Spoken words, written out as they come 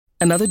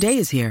Another day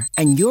is here,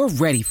 and you're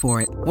ready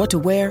for it. What to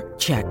wear?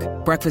 Check.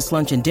 Breakfast,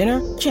 lunch, and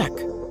dinner? Check.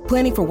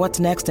 Planning for what's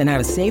next and how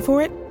to save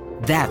for it?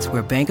 That's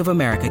where Bank of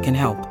America can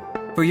help.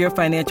 For your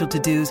financial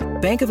to-dos,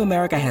 Bank of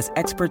America has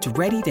experts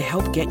ready to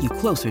help get you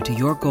closer to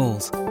your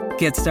goals.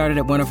 Get started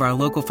at one of our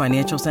local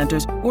financial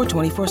centers or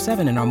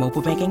 24/7 in our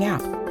mobile banking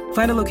app.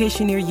 Find a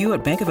location near you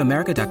at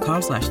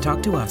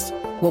bankofamerica.com/talktous.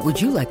 What would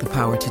you like the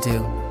power to do?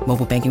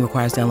 Mobile banking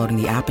requires downloading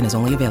the app and is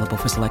only available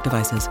for select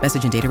devices.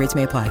 Message and data rates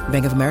may apply.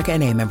 Bank of America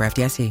N.A., member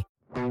FDIC.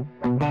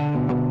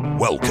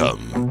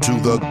 Welcome to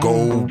the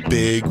Go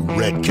Big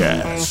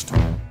Redcast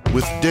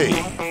with Dave,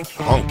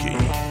 Honky,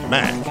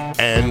 Mac,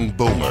 and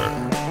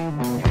Boomer.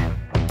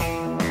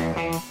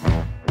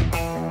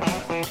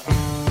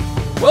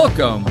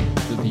 Welcome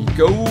to the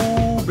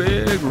Go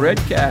Big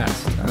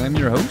Redcast. I'm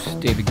your host,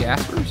 David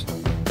Gaspers,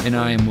 and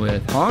I am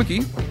with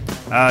Honky.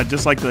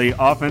 Just like the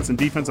offense and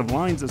defensive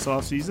lines this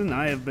offseason,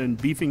 I have been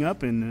beefing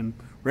up and am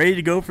ready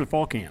to go for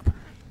fall camp.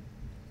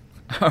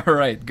 All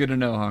right, good to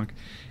know, Honk.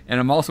 And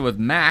I'm also with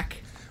Mac.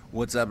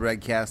 What's up,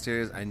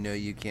 Redcasters? I know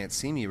you can't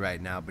see me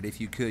right now, but if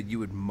you could, you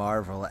would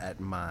marvel at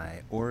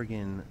my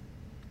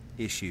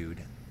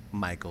Oregon-issued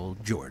Michael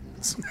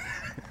Jordans.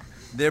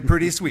 They're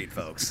pretty sweet,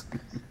 folks,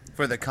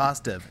 for the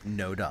cost of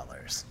no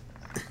dollars.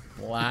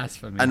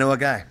 Blasphemy. I know a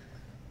guy.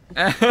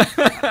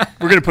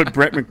 We're going to put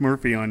Brett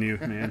McMurphy on you,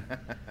 man.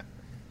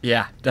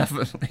 Yeah,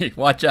 definitely.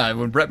 Watch out.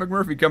 When Brett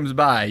McMurphy comes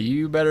by,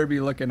 you better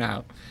be looking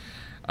out.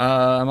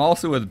 I'm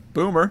also with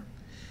Boomer.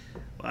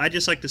 I'd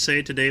just like to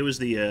say today was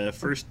the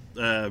first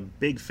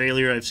big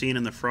failure I've seen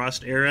in the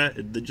Frost era.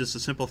 Just the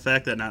simple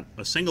fact that not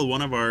a single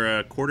one of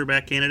our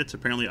quarterback candidates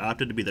apparently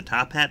opted to be the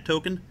top hat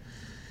token.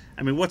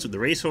 I mean, what's with the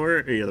race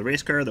horse, the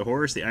race car, the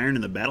horse, the iron,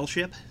 and the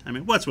battleship? I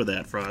mean, what's with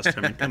that, Frost? I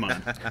mean, come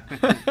on.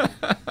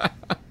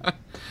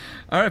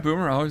 All right,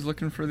 Boomer, always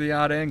looking for the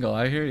odd angle.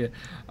 I hear you.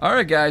 All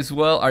right, guys.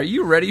 Well, are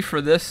you ready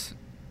for this?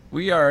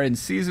 We are in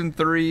Season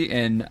 3,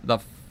 and the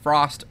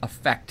Frost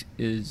effect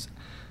is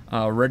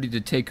ready to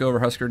take over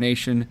Husker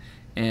Nation,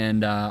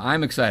 and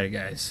I'm excited,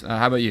 guys.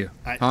 How about you,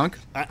 Honk?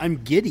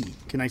 I'm giddy.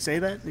 Can I say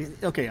that?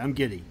 Okay, I'm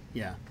giddy.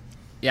 Yeah.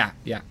 Yeah.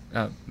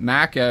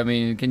 Mac, I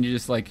mean, can you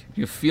just,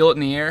 you feel it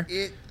in the air?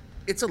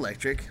 It's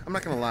electric. I'm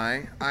not going to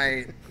lie.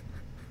 I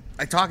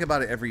talk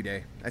about it every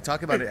day.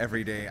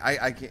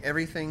 I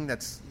everything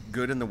that's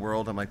good in the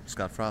world, I'm like,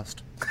 Scott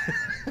Frost.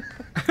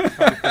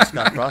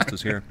 Scott Frost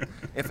is here.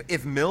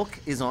 If milk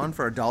is on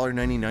for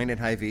 $1.99 at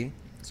Hy-Vee,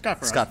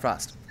 Scott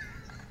Frost.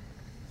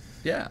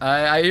 Yeah,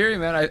 I hear you,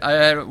 man. I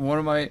had one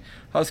of my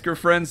Husker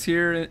friends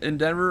here in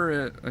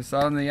Denver. I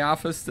saw him in the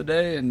office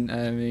today, and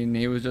I mean,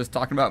 he was just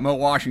talking about Mo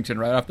Washington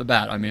right off the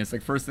bat. I mean, it's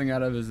like first thing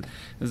out of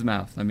his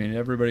mouth. I mean,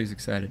 everybody's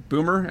excited.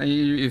 Boomer,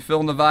 you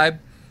feeling the vibe?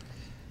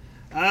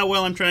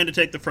 Well, I'm trying to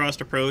take the Frost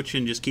approach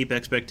and just keep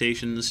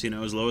expectations,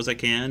 as low as I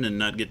can and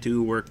not get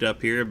too worked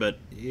up here. But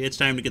it's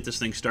time to get this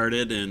thing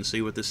started and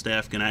see what this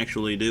staff can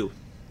actually do.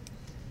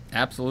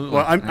 Absolutely.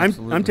 Well,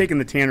 I'm taking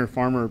the Tanner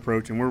Farmer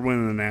approach, and we're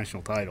winning the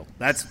national title.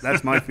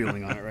 That's my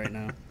feeling on it right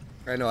now.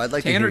 I know. I'd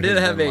like Tanner to hear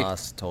did his have a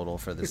loss total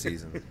for the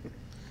season.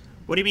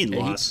 What do you mean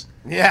loss?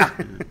 Yeah.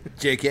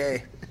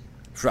 JK.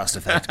 Frost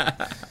effect.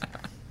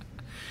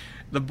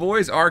 The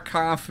boys are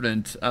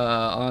confident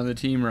on the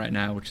team right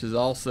now, which is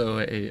also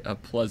a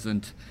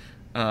pleasant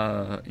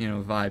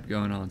vibe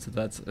going on. So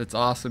it's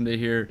awesome to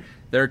hear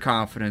their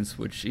confidence,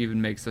 which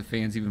even makes the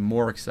fans even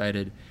more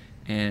excited.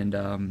 And,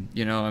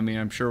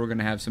 I'm sure we're going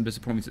to have some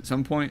disappointments at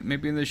some point,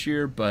 maybe in this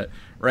year. But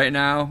right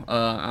now,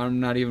 I'm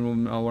not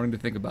even wanting to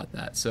think about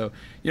that. So,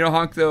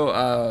 Honk,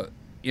 though,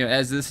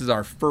 as this is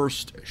our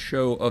first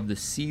show of the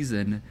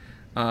season,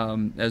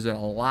 as a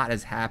lot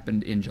has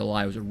happened in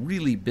July. It was a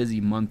really busy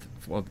month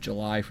of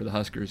July for the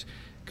Huskers.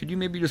 Could you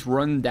maybe just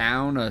run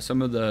down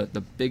some of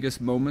the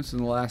biggest moments in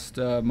the last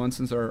month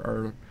since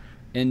our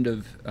end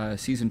of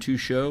Season 2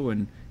 show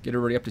and get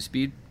everybody up to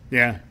speed?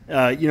 Yeah.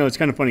 It's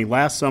kind of funny.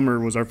 Last summer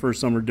was our first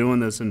summer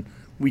doing this, and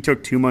we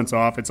took 2 months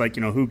off. It's like,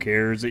 who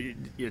cares?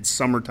 It's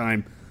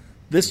summertime.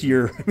 This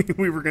year,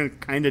 we were going to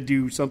kind of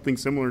do something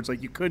similar. It's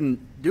like you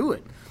couldn't do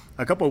it.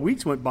 A couple of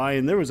weeks went by,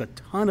 and there was a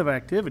ton of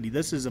activity.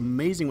 This is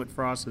amazing what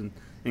Frost and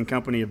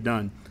company have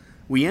done.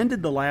 We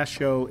ended the last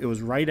show. It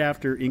was right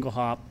after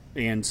Inglehop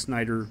and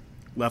Snyder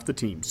left the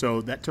team. So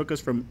that took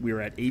us we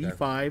were at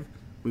 85.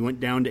 We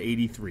went down to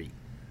 83.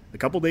 A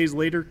couple days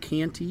later,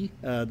 Canty,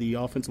 the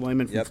offensive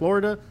lineman from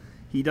Florida,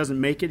 he doesn't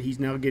make it. He's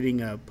now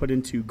getting put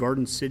into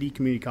Garden City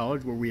Community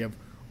College, where we have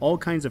all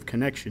kinds of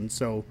connections.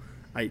 So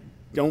I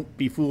don't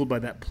be fooled by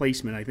that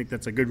placement. I think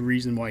that's a good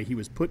reason why he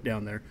was put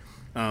down there,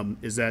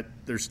 is that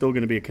there's still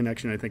going to be a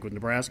connection, I think, with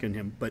Nebraska and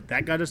him. But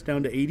that got us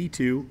down to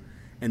 82,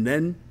 and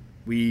then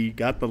we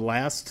got the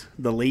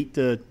late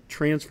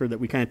transfer that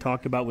we kind of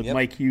talked about with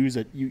Mike Hughes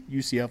at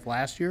UCF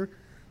last year.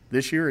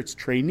 This year it's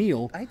Trey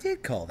Neal. I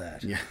did call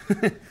that. Yeah.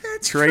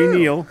 That's Trey true.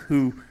 Neal,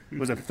 who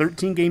was a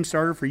 13-game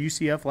starter for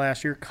UCF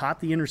last year,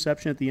 caught the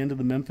interception at the end of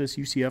the Memphis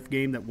UCF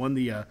game that won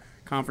the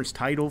conference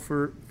title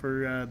for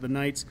the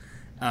Knights.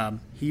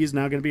 He is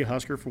now going to be a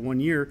Husker for 1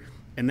 year,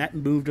 and that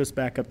moved us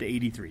back up to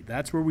 83.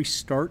 That's where we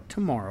start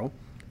tomorrow.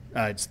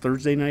 It's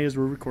Thursday night as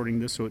we're recording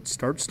this, so it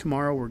starts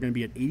tomorrow. We're going to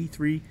be at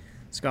 83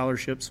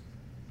 scholarships.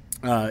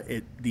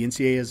 The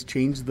NCAA has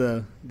changed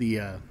the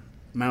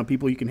amount of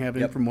people you can have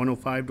in from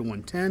 105 to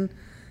 110,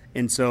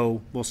 and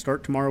so we'll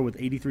start tomorrow with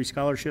 83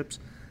 scholarships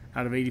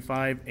out of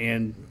 85,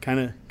 and kind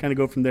of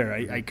go from there.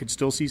 I could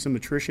still see some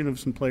attrition of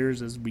some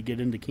players as we get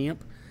into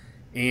camp,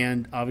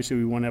 and obviously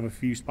we want to have a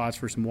few spots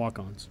for some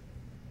walk-ons.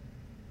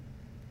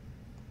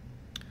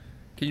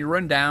 Can you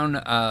run down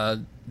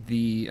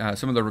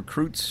some of the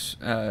recruits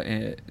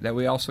that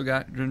we also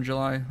got during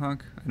July,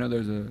 Hunk? I know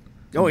there's a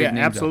Oh yeah,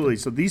 absolutely.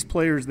 So these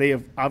players, they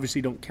have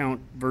obviously don't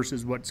count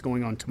versus what's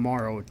going on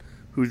tomorrow,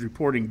 who's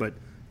reporting, but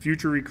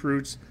future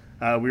recruits.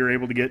 We were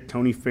able to get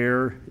Tony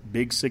Fair,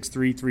 big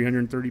 6'3",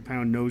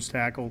 330-pound nose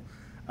tackle,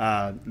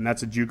 and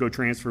that's a JUCO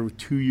transfer with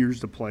 2 years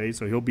to play,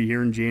 so he'll be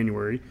here in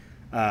January.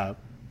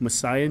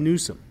 Messiah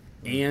Newsom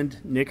and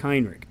Nick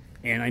Heinrich.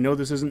 And I know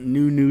this isn't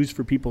new news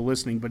for people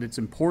listening, but it's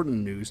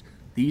important news.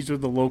 These are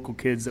the local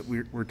kids that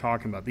we're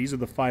talking about. These are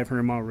the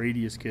 500-mile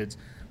radius kids.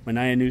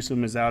 Messiah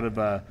Newsom is out of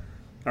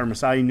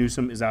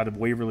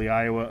Waverly,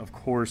 Iowa. Of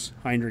course,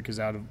 Heinrich is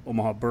out of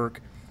Omaha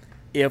Burke.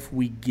 If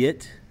we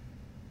get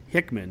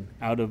Hickman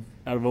out of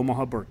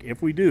Omaha Burke,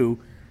 if we do,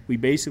 we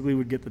basically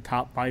would get the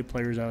top 5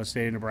 players out of the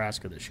state of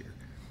Nebraska this year.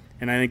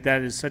 And I think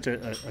that is such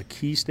a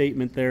key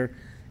statement there.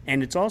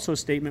 And it's also a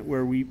statement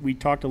where we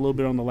talked a little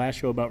bit on the last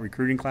show about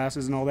recruiting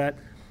classes and all that.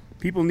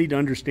 People need to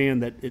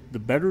understand that the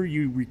better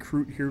you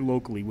recruit here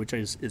locally, which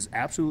is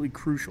absolutely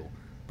crucial,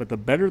 but the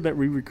better that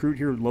we recruit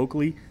here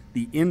locally,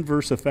 the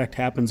inverse effect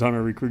happens on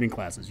our recruiting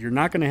classes. You're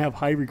not going to have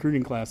high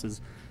recruiting classes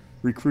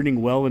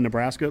recruiting well in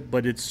Nebraska,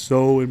 but it's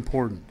so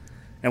important.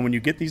 And when you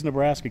get these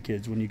Nebraska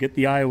kids, when you get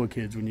the Iowa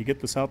kids, when you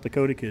get the South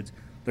Dakota kids,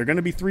 they're going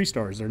to be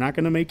 3-stars. They're not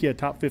going to make you a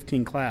top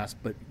 15 class,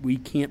 but we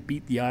can't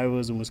beat the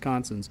Iowas and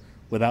Wisconsins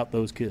without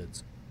those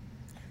kids.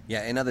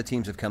 Yeah, and other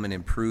teams have come in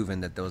and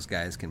proven that those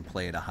guys can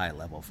play at a high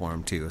level for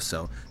them too.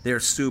 So they're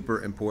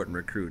super important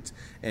recruits.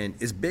 And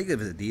as big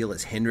of a deal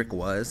as Hendrick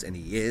was, and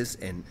he is,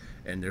 and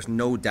there's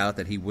no doubt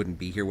that he wouldn't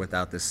be here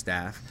without this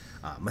staff.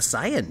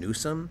 Messiah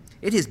Newsom,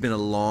 it has been a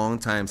long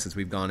time since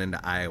we've gone into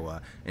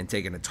Iowa and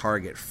taken a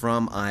target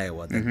from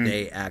Iowa that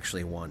they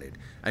actually wanted.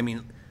 I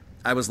mean,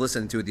 I was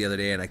listening to it the other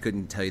day, and I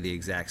couldn't tell you the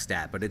exact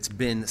stat, but it's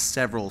been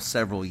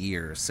several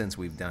years since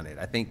we've done it.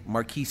 I think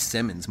Marquise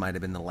Simmons might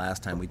have been the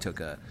last time we took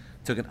an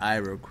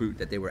Iowa recruit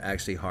that they were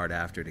actually hard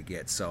after to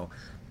get. So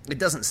it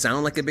doesn't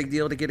sound like a big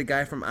deal to get a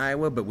guy from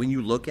Iowa, but when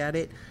you look at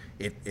it,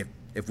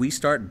 if we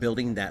start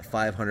building that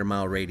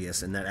 500-mile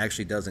radius, and that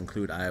actually does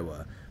include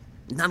Iowa,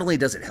 not only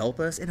does it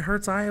help us, it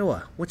hurts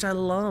Iowa, which I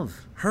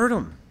love. Hurt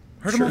them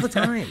all the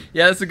time.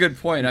 Yeah, that's a good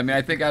point. I mean,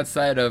 I think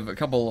outside of a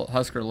couple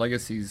Husker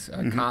legacies,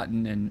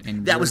 Cotton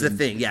and that was the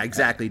thing. Yeah,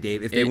 exactly,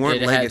 Dave. If they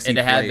weren't legacy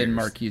players. It had been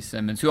Marquise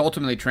Simmons, who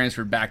ultimately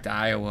transferred back to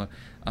Iowa.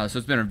 So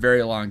it's been a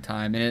very long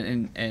time.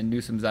 And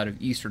Newsom's out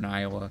of eastern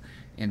Iowa.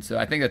 And so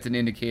I think that's an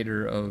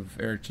indicator of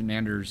Eric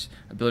Chenander's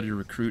ability to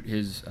recruit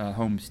his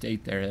home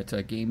state there. That's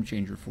a game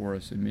changer for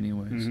us in many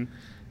ways.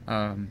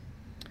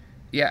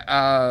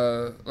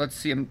 Let's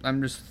see.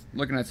 I'm just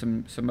looking at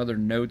some other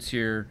notes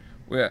here.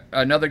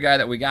 Another guy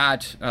that we've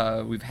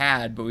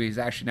had, but he's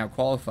actually now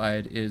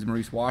qualified, is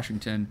Maurice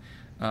Washington.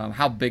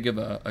 How big of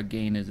a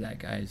gain is that,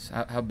 guys?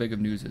 How big of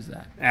news is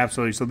that?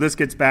 Absolutely. So this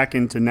gets back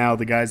into now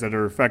the guys that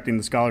are affecting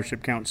the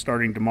scholarship count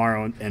starting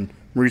tomorrow, and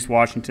Maurice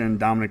Washington,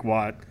 Dominic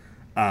Watt,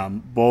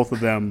 both of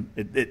them.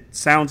 It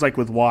sounds like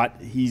with Watt,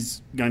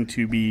 he's going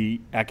to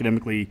be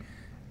academically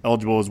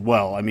eligible as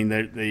well. I mean,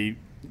 they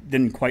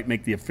didn't quite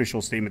make the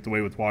official statement the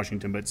way with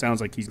Washington, but it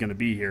sounds like he's going to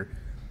be here.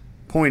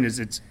 Point is,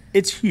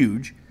 it's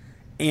huge.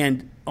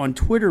 And on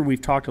Twitter,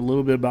 we've talked a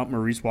little bit about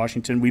Maurice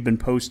Washington. We've been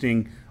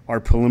posting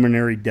our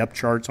preliminary depth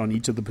charts on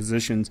each of the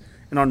positions.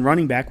 And on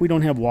running back, we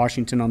don't have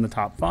Washington on the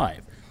top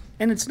 5.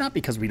 And it's not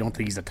because we don't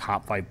think he's a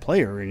top 5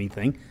 player or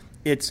anything.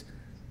 It's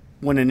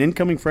when an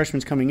incoming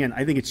freshman's coming in,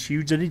 I think it's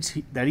huge that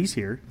he's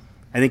here.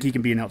 I think he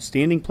can be an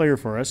outstanding player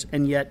for us.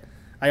 And yet,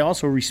 I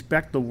also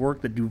respect the work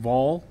that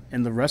Duval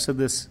and the rest of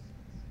this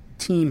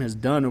team has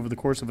done over the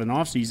course of an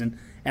offseason.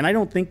 And I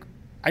don't think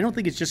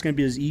it's just going to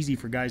be as easy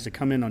for guys to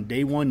come in on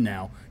day one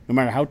now, no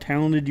matter how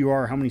talented you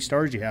are, how many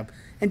stars you have,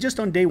 and just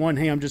on day one,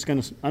 hey, I'm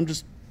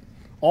just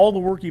all the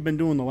work you've been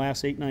doing the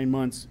last 8-9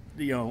 months,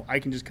 I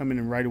can just come in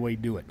and right away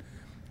do it.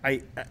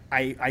 I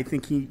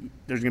think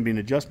there's going to be an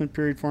adjustment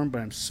period for him,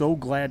 but I'm so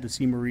glad to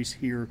see Maurice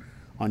here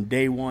on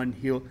day one.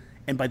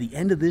 And by the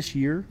end of this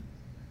year,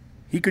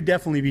 he could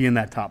definitely be in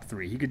that top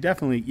 3. He could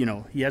definitely,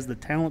 he has the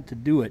talent to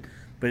do it,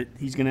 but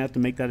he's going to have to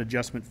make that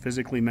adjustment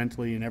physically,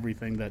 mentally, and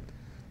everything that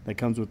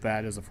comes with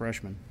that as a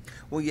freshman.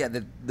 Well, yeah,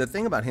 the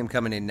thing about him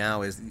coming in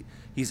now is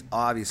he's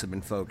obviously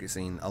been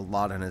focusing a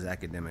lot on his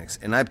academics,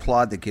 and I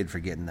applaud the kid for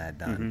getting that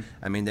done.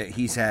 I mean,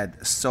 he's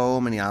had so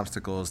many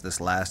obstacles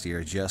this last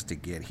year just to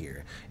get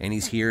here, and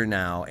he's here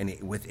now, and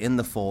within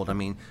the fold. I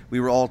mean, we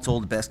were all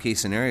told the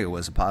best-case scenario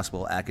was a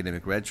possible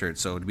academic redshirt,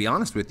 so to be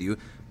honest with you,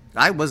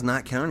 I was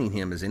not counting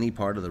him as any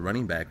part of the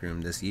running back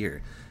room this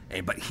year.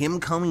 But him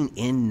coming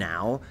in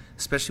now,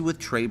 especially with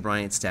Trey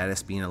Bryant's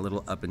status being a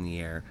little up in the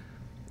air,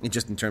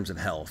 just in terms of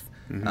health.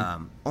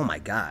 Oh my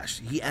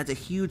gosh, he adds a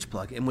huge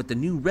plug. And with the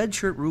new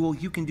redshirt rule,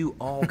 you can do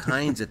all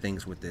kinds of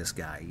things with this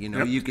guy. You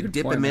know, you could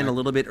dip him in a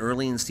little bit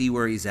early and see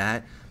where he's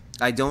at.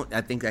 I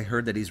think I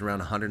heard that he's around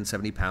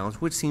 170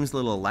 pounds, which seems a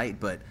little light,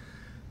 but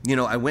you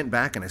know, I went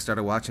back and I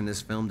started watching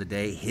this film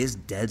today. His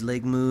dead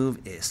leg move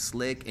is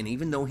slick, and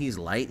even though he's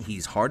light,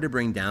 he's hard to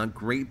bring down.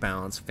 Great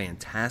balance,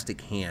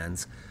 fantastic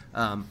hands.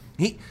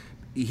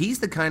 He's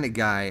the kind of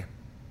guy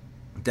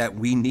that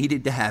we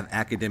needed to have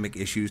academic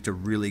issues to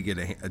really get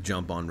a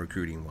jump on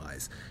recruiting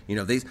wise. You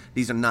know,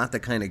 these are not the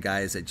kind of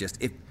guys that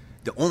just, if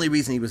the only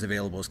reason he was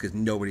available is because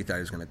nobody thought he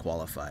was going to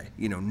qualify.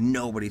 You know,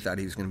 nobody thought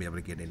he was going to be able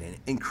to get it in.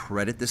 And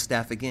credit the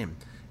staff again.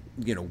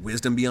 You know,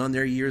 wisdom beyond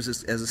their years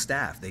as a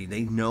staff. They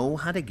know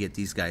how to get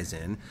these guys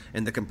in,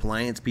 and the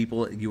compliance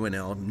people at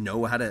UNL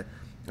know how to.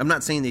 I'm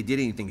not saying they did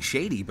anything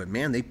shady, but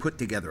man, they put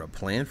together a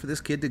plan for this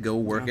kid to go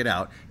work it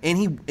out.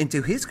 And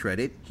to his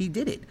credit, he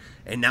did it.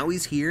 And now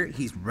he's here.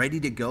 He's ready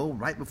to go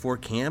right before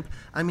camp.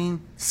 I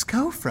mean,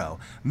 Scofro,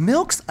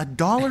 milk's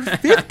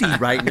 $1.50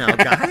 right now,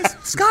 guys.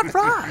 Scott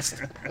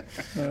Frost.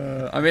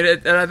 I mean,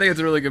 and I think it's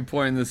a really good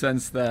point in the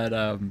sense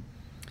that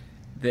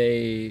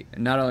they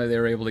not only they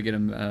were able to get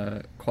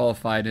him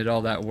qualified, did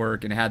all that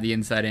work, and had the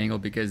inside angle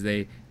because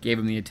they gave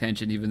him the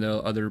attention, even though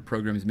other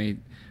programs may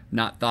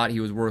not thought he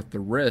was worth the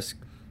risk.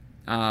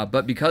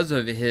 But because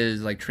of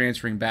his like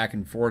transferring back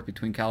and forth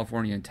between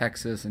California and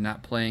Texas and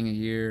not playing a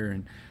year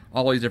and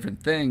all these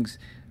different things,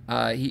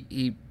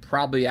 he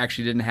probably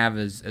actually didn't have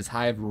as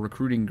high of a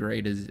recruiting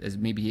grade as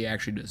maybe he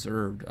actually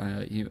deserved.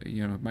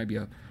 You know, it might be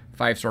a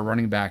 5-star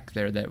running back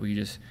there that we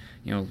just,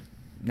 you know,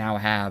 now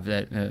have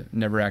that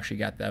never actually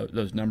got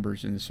those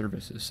numbers in the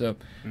services. So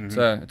it's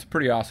a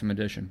pretty awesome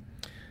addition.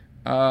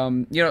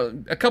 You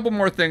know, a couple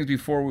more things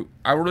before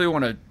I really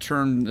want to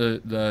turn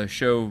the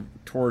show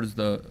towards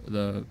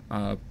the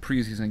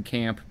preseason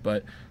camp,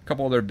 but a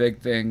couple other big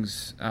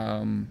things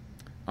on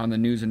the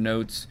news and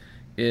notes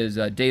is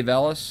Dave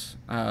Ellis.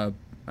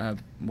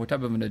 What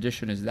type of an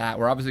addition is that?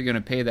 We're obviously going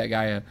to pay that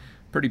guy a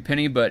pretty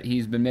penny, but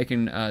he's been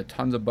making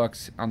tons of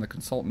bucks on the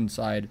consultant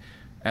side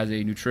as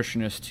a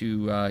nutritionist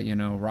to you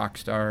know, rock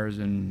stars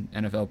and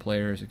NFL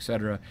players,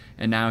 etc.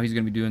 And now he's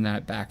going to be doing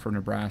that back for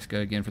Nebraska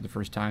again for the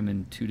first time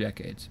in 2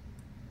 decades.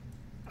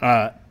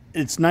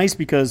 It's nice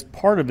because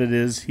part of it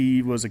is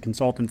he was a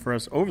consultant for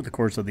us over the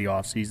course of the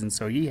offseason,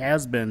 so he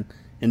has been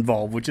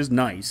involved, which is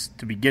nice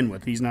to begin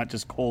with. He's not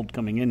just cold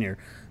coming in here,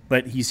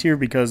 but he's here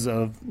because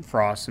of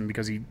Frost and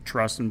because he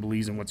trusts and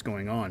believes in what's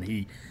going on.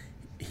 He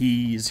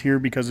is here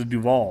because of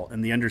Duval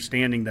and the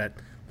understanding that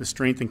the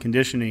strength and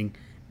conditioning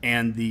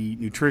and the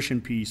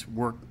nutrition piece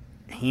work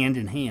hand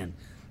in hand.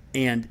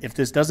 And if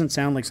this doesn't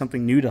sound like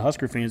something new to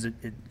Husker fans, it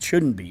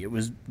shouldn't be. It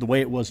was the way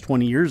it was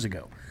 20 years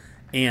ago.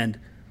 And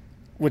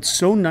what's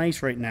so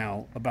nice right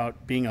now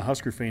about being a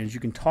Husker fan is you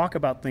can talk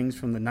about things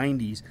from the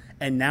 90s,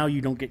 and now you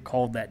don't get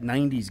called that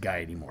 90s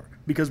guy anymore,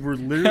 because we're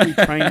literally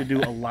trying to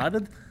do a lot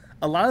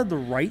of the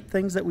right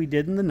things that we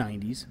did in the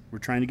 90s, we're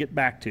trying to get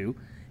back to,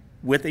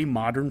 with a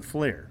modern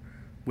flair.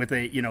 With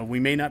a, you know, we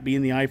may not be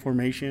in the I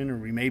formation, or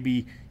we may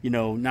be, you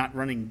know, not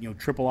running, you know,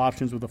 triple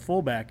options with a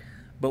fullback,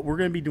 but we're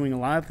going to be doing a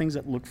lot of things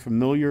that look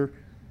familiar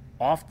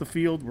off the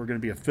field. We're going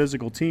to be a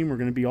physical team. We're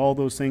going to be all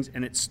those things,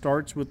 and it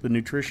starts with the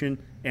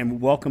nutrition. And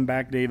welcome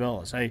back, Dave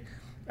Ellis. I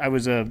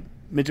was a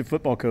midget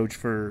football coach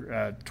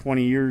for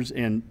 20 years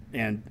and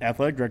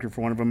athletic director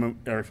for one of them,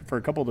 or for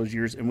a couple of those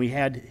years, and we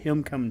had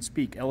him come and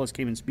speak. Ellis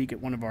came and speak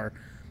at one of our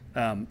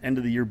end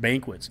of the year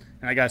banquets,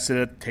 and I got to sit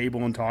at the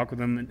table and talk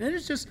with him, and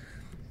it's just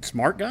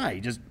smart guy.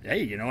 Just,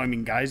 hey, you know, I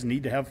mean, guys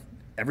need to have,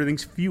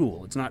 everything's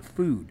fuel. It's not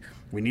food.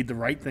 We need the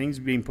right things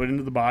being put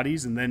into the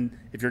bodies, and then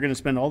if you're going to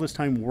spend all this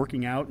time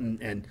working out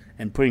and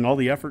putting all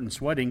the effort and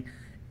sweating,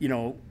 you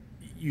know,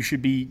 you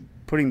should be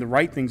putting the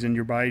right things in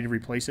your body to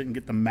replace it and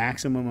get the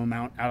maximum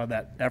amount out of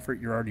that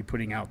effort you're already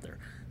putting out there.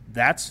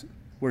 That's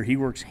where he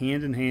works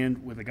hand in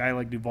hand with a guy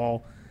like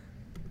Duval.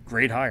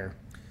 Great hire.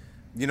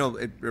 You know,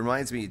 it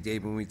reminds me,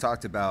 Dave, when we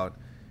talked about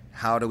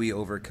how do we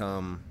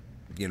overcome,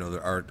 you know,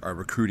 our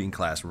recruiting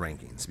class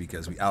rankings,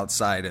 because we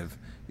outside of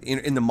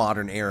in the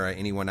modern era,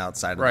 anyone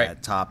outside of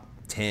that top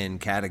 10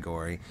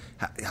 category,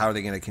 how are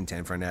they going to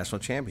contend for a national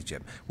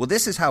championship? Well,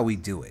 this is how we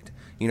do it,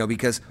 you know,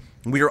 because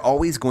we are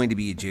always going to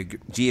be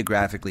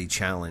geographically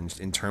challenged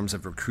in terms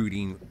of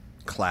recruiting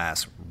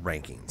class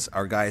rankings.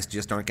 Our guys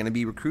just aren't going to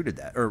be recruited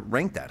that or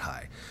ranked that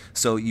high.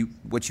 So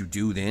what you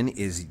do then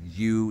is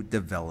you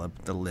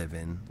develop the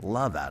living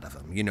love out of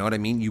them. You know what I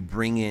mean? You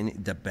bring in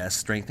the best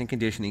strength and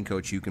conditioning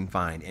coach you can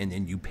find, and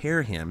then you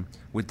pair him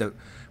with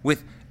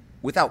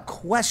without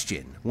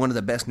question, one of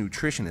the best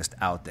nutritionists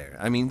out there.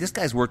 I mean, this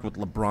guy's worked with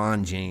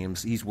LeBron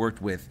James. He's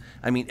worked with,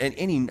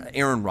 any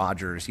Aaron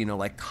Rodgers, you know,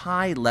 like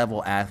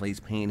high-level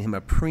athletes paying him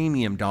a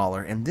premium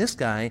dollar. And this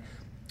guy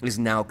is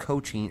now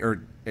coaching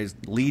or is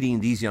leading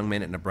these young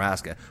men at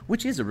Nebraska,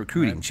 which is a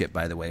recruiting chip,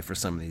 by the way, for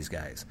some of these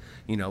guys.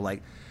 You know,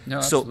 like,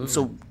 no,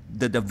 so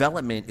the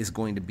development is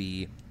going to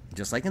be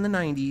just like in the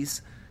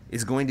 90s.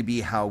 is going to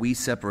be how we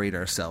separate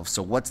ourselves.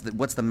 So what's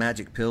the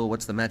magic pill?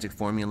 What's the magic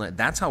formula?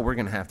 That's how we're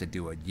going to have to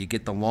do it. You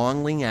get the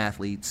long lean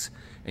athletes,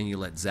 and you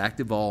let Zach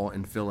Duvall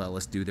and Phil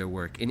Ellis do their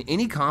work. And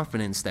any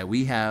confidence that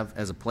we have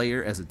as a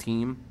player, as a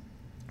team,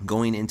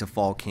 going into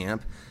fall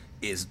camp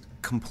is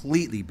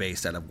completely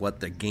based out of what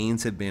the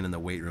gains have been in the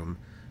weight room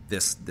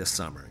this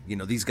summer. You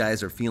know, these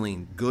guys are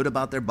feeling good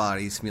about their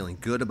bodies, feeling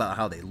good about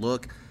how they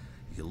look.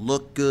 You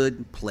look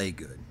good, play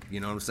good. You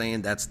know what I'm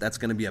saying? That's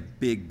going to be a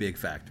big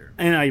factor.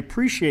 And I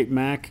appreciate,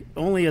 Mac,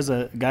 only as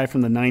a guy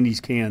from the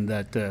 90s can,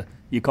 that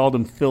you called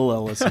him Phil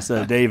Ellis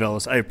instead of Dave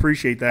Ellis. I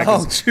appreciate that.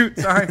 Oh, shoot,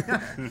 sorry.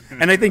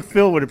 And I think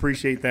Phil would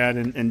appreciate that.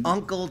 And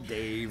Uncle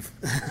Dave.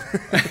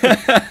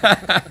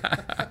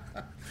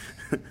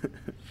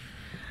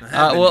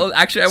 Well,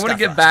 actually, I want to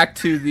get back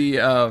to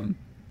the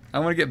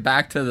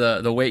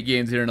the weight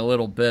gains here in a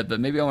little bit, but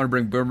maybe I want to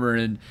bring Boomer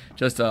in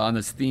just on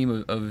this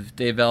theme of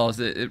Dave Ellis.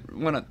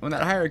 When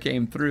that hire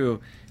came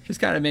through, just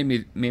kind of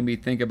made me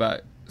think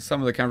about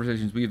some of the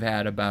conversations we've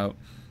had about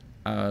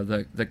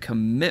the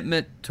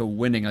commitment to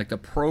winning, like the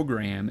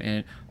program,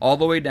 and all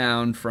the way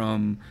down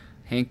from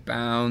Hank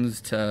Bounds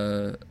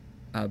to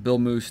Bill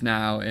Moose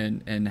now,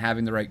 and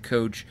having the right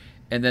coach,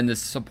 and then the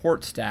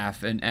support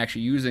staff, and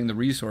actually using the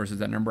resources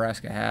that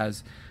Nebraska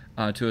has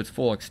to its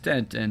full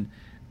extent. And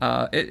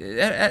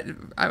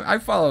I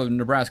follow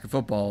Nebraska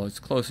football as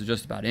close as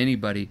just about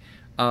anybody,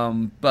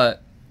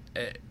 but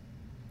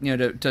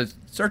to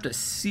start to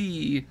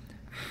see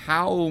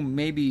how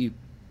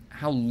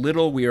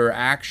little we are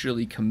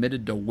actually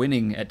committed to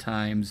winning at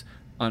times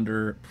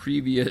under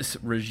previous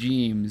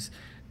regimes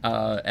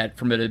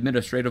from an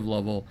administrative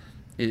level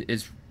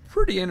is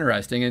pretty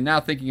interesting. And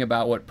now thinking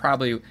about what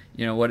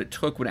it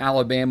took when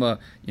Alabama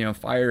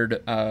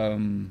fired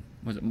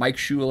was it Mike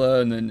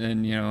Shula, and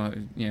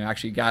then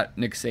actually got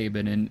Nick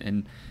Saban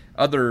and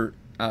other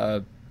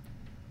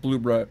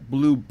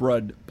blue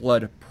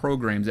blood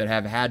programs that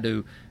have had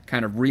to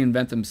kind of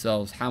reinvent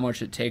themselves, how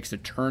much it takes to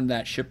turn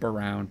that ship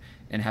around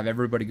and have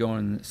everybody going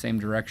in the same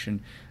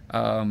direction.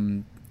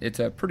 It's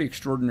a pretty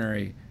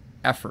extraordinary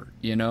effort,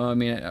 I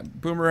mean,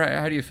 Boomer,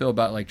 how do you feel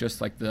about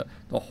the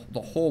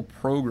whole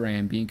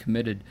program being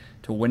committed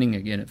to winning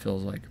again? It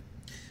feels like.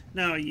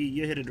 No,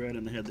 you hit it right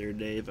on the head there,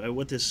 Dave.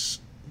 What this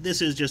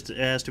is just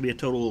has to be a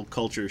total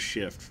culture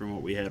shift from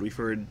what we had. We've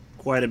heard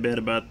quite a bit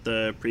about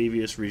the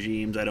previous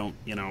regimes. I don't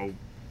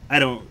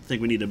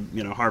think we need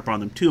to harp on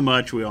them too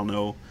much. We all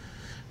know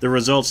the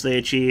results they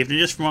achieved, and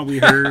just from what we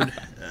heard,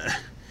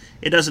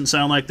 it doesn't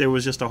sound like there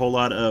was just a whole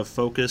lot of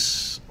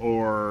focus,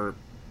 or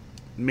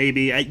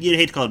maybe you'd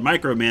hate to call it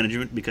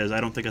micromanagement, because I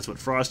don't think that's what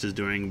Frost is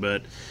doing,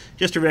 but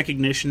just a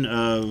recognition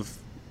of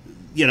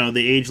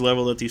the age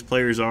level that these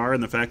players are,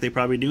 and the fact they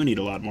probably do need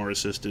a lot more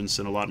assistance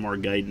and a lot more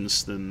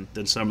guidance than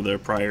some of their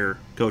prior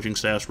coaching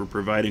staffs were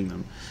providing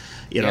them.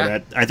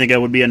 That I think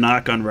that would be a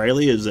knock on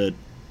Riley, is that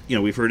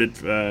we've heard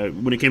it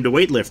when it came to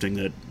weightlifting,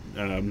 that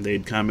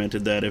they'd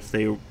commented that if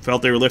they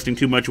felt they were lifting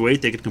too much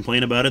weight, they could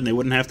complain about it and they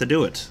wouldn't have to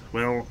do it.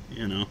 Well,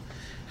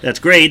 that's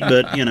great,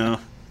 but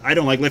I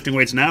don't like lifting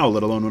weights now,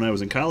 let alone when I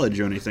was in college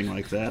or anything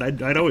like that.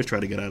 I'd always try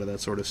to get out of that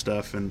sort of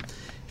stuff, and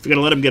if you're going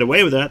to let them get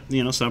away with that,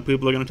 some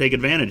people are going to take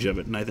advantage of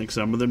it, and I think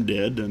some of them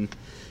did. And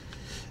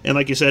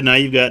like you said, now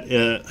you've got,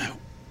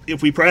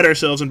 if we pride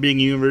ourselves on being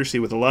a university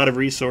with a lot of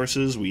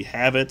resources, we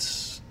have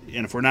it,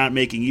 and if we're not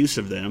making use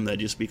of them, that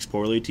just speaks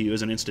poorly to you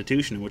as an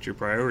institution and what your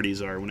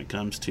priorities are when it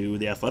comes to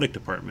the athletic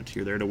department.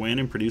 You're there to win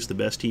and produce the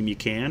best team you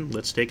can.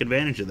 Let's take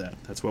advantage of that.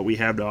 That's what we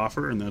have to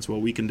offer, and that's what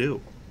we can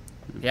do.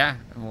 Yeah,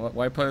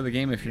 why play the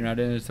game if you're not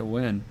in it to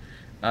win?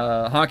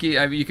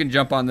 Honky, I mean, you can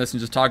jump on this and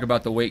just talk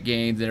about the weight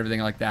gains and everything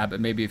like that, but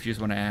maybe if you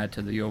just want to add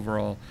to the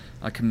overall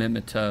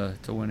commitment to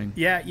winning.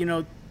 Yeah,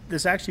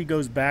 this actually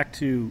goes back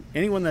to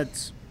anyone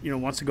that's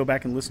wants to go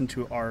back and listen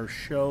to our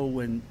show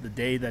when the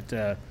day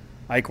that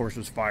Eichhorst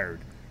was fired.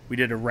 We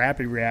did a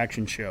rapid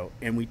reaction show,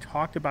 and we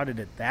talked about it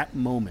at that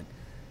moment,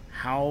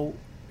 how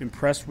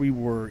impressed we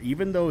were,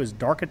 even though as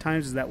dark at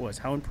times as that was,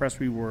 how impressed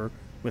we were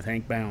with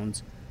Hank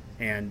Bounds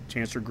and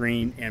Chancellor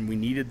Green, and we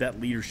needed that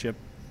leadership.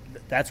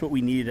 That's what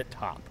we needed at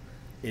top.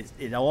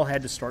 It all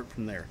had to start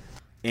from there.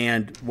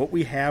 And what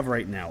we have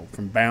right now,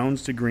 from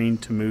Bounds to Green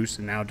to Moose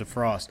and now to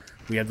Frost,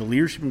 we have the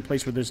leadership in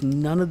place where there's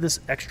none of this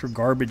extra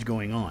garbage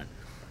going on.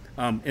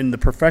 In the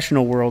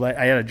professional world,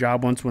 I had a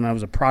job once when I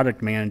was a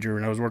product manager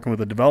and I was working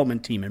with a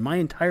development team, and my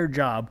entire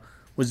job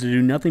was to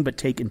do nothing but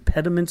take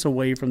impediments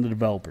away from the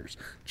developers.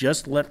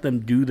 Just let them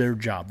do their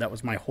job. That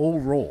was my whole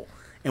role.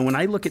 And when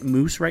I look at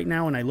Moose right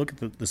now and I look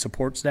at the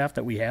support staff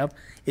that we have,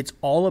 it's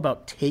all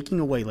about taking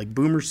away, like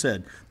Boomer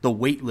said, the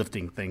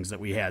weightlifting things that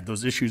we had,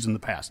 those issues in the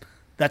past.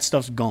 That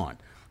stuff's gone.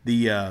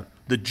 The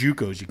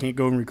JUCOs, you can't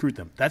go and recruit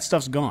them. That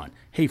stuff's gone.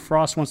 Hey,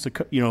 Frost wants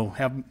to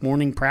have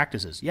morning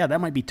practices. Yeah,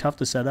 that might be tough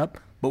to set up,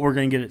 but we're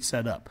going to get it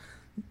set up.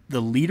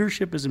 The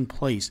leadership is in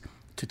place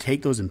to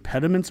take those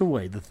impediments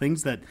away, the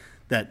things that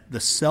the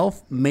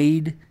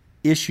self-made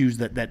issues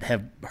that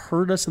have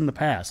hurt us in the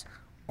past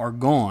are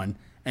gone.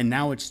 And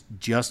now it's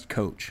just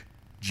coach,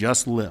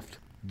 just lift,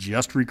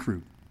 just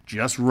recruit,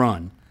 just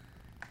run.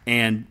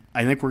 And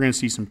I think we're going to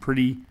see some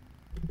pretty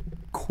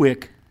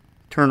quick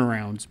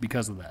turnarounds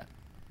because of that.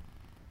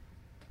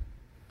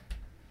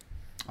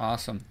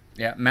 Awesome.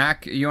 Yeah,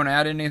 Mac, you want to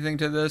add anything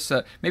to this?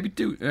 Maybe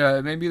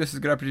this is a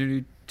good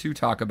opportunity to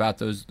talk about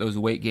those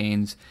weight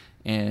gains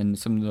and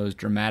some of those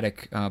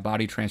dramatic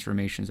body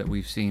transformations that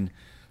we've seen.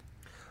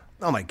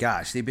 Oh my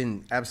gosh, they've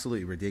been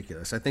absolutely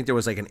ridiculous. I think there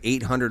was like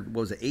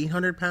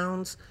 800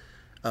 pounds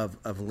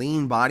of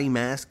lean body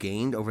mass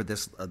gained over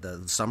this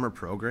the summer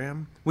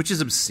program, which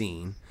is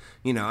obscene.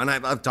 And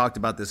I've talked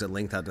about this at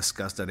length, how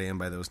disgusted I am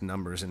by those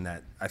numbers, and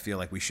that I feel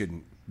like we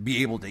shouldn't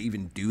be able to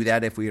even do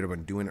that if we had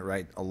been doing it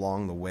right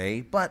along the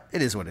way. But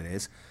it is what it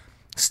is.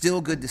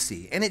 Still good to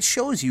see. And it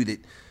shows you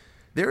that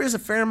there is a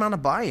fair amount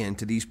of buy-in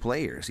to these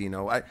players.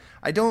 I'm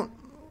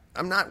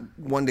not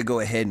one to go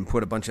ahead and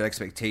put a bunch of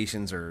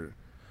expectations or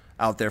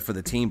out there for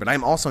the team, but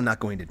I'm also not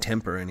going to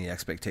temper any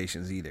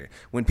expectations either.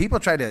 When people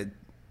try to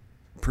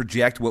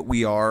project what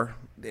we are,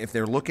 if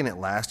they're looking at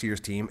last year's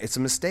team, it's a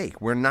mistake.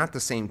 We're not the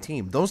same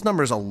team. Those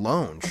numbers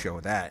alone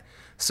show that.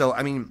 So,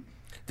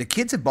 the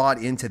kids have bought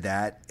into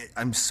that.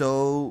 I'm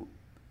so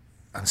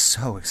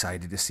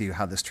excited to see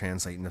how this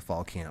translates into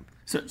fall camp.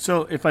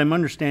 So if I'm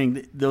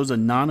understanding, those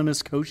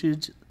anonymous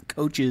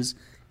coaches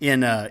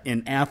in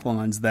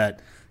Athlons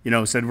that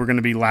said we're going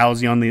to be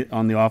lousy on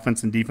the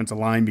offense and defensive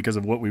line because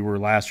of what we were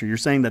last year. You're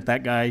saying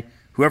that guy,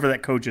 whoever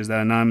that coach is,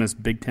 that anonymous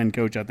Big Ten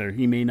coach out there,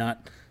 he may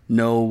not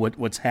know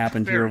what's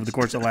happened here over the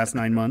course of the last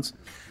 9 months?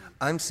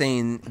 I'm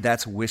saying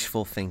that's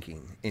wishful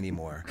thinking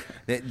anymore.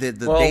 The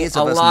Well, days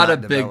of a us lot not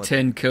of Big developing-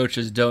 Ten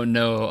coaches don't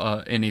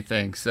know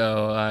anything,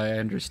 so I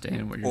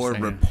understand what you're or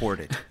saying.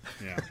 report it.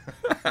 Yeah.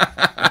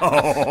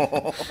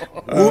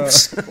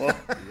 Whoops.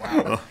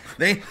 Wow.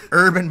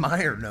 Urban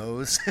Meyer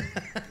knows.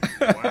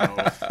 Wow.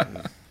 That's for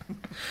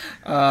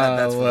the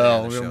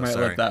Well, end of we the show, might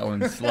sorry. let that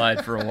one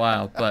slide for a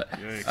while. But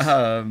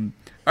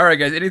all right,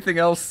 guys. Anything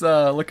else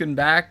looking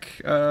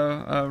back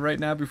right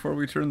now before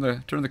we turn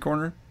the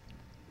corner?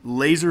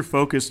 Laser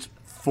focused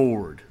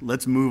forward.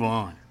 Let's move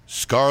on.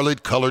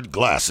 Scarlet-colored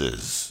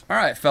glasses. All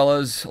right,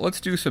 fellas. Let's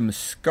do some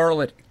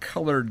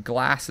scarlet-colored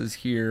glasses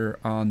here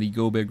on the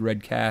Go Big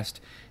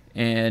Redcast.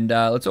 And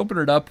let's open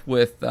it up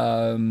with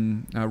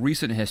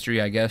recent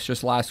history, I guess.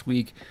 Just last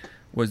week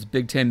was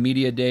Big Ten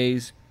Media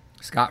Days.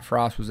 Scott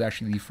Frost was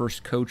actually the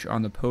first coach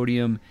on the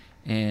podium,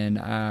 and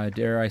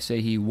dare I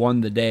say he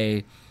won the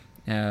day.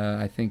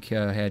 I think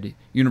had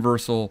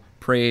universal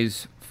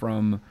praise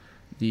from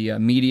the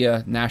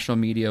media. National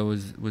media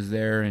was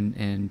there,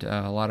 and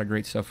a lot of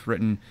great stuff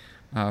written.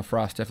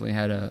 Frost definitely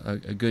had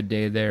a good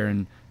day there,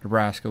 and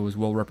Nebraska was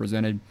well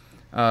represented.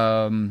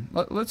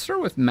 Let's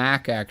start with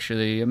Mac,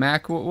 actually.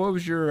 Mac, what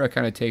was your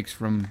kind of takes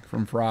from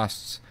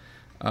Frost's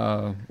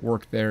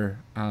work there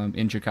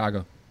in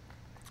Chicago?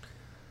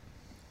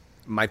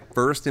 My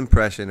first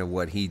impression of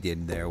what he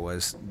did there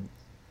was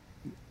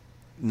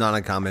not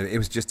uncommon. It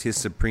was just his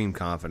supreme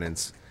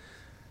confidence.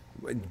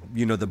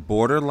 The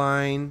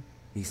borderline,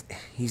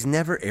 he's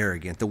never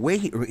arrogant. The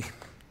way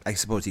I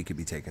suppose he could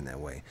be taken that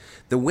way.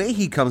 The way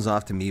he comes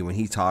off to me when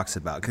he talks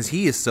about, because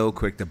he is so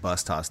quick to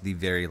bus toss the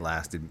very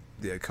last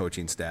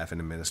coaching staff and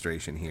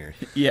administration here.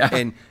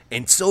 Yeah.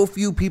 And so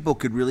few people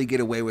could really get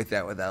away with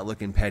that without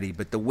looking petty.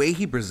 But the way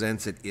he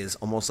presents it is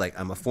almost like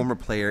I'm a former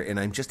player and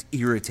I'm just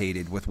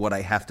irritated with what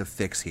I have to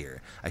fix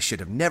here. I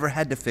should have never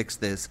had to fix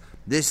this.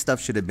 This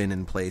stuff should have been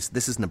in place.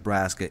 This is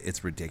Nebraska.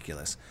 It's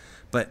ridiculous.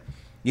 But,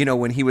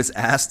 when he was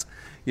asked,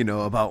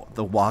 about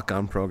the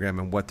walk-on program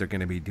and what they're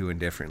going to be doing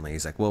differently.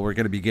 He's like, well, we're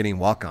going to be getting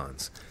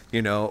walk-ons,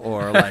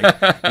 or like,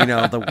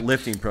 the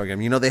lifting program.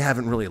 They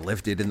haven't really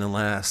lifted in the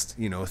last,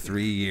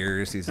 3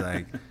 years. He's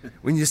like,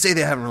 when you say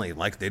they haven't really,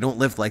 they don't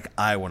lift like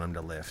I want them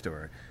to lift,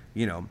 or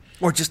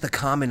just the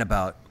comment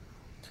about,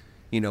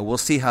 we'll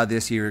see how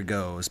this year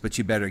goes, but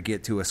you better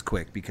get to us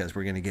quick because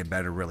we're going to get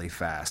better really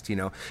fast,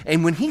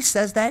 And when he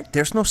says that,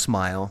 there's no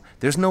smile,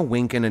 there's no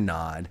wink and a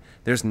nod,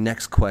 there's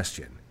next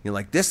question.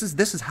 This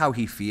is how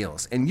he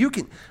feels. And you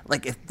can,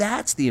 if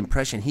that's the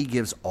impression he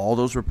gives all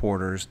those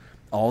reporters,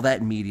 all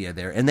that media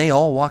there, and they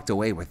all walked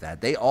away with that.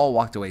 They all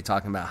walked away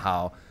talking about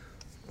how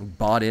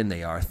bought in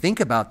they are. Think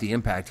about the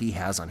impact he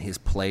has on his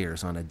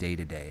players on a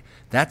day-to-day.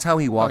 That's how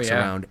he walks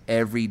around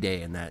every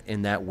day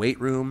in that weight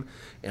room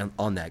and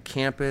on that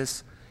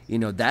campus.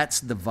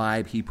 That's the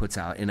vibe he puts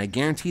out. And I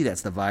guarantee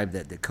that's the vibe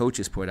that the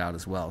coaches put out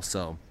as well.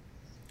 So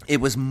it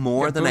was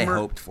more than Boomer. I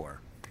hoped for.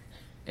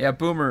 Yeah,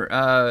 Boomer.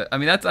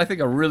 That's, I think,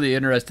 a really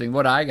interesting.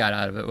 What I got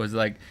out of it was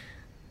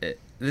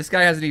this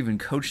guy hasn't even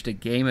coached a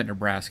game at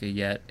Nebraska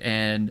yet,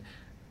 and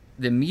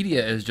the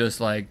media is just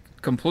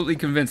completely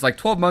convinced.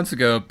 12 months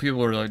ago, people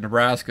were like,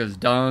 Nebraska's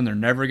done. They're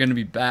never going to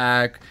be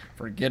back.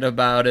 Forget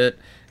about it.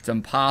 It's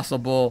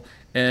impossible.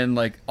 And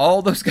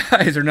all those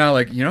guys are now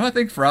I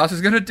think Frost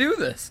is going to do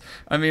this.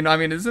 I mean,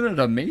 isn't it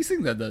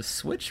amazing that the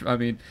switch?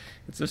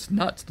 It's just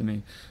nuts to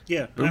me.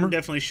 Yeah, Boomer? that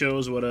definitely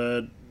shows what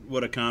a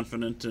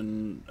confident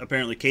and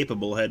apparently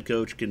capable head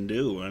coach can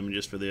do.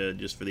 Just for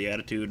the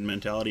attitude and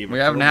mentality of We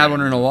haven't had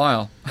one in a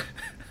while.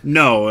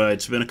 No,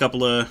 it's been a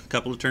couple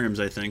of terms,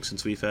 I think,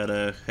 since we've had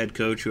a head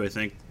coach who I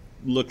think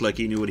looked like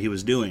he knew what he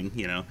was doing,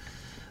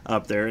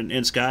 up there.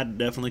 And Scott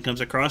definitely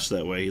comes across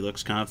that way. He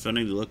looks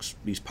confident.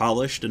 He's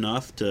polished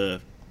enough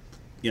to,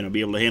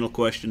 be able to handle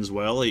questions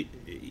well.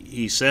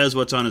 He says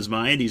what's on his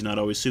mind. He's not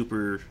always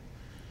super,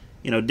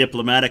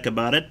 diplomatic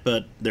about it,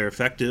 but they're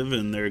effective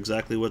and they're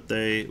exactly what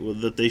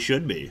they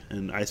should be.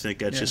 And I think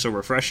that's just so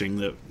refreshing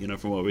that,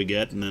 from what we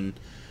get. And then,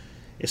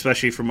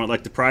 especially from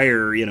the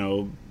prior,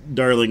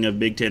 darling of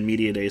Big Ten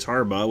Media Days,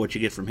 Harbaugh, what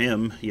you get from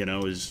him,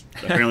 is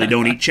apparently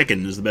don't eat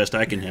chicken is the best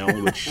I can tell,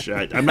 which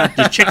I'm not,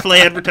 does Chick-fil-A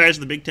advertise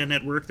the Big Ten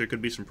Network? There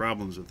could be some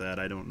problems with that.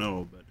 I don't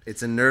know. But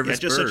it's a nervous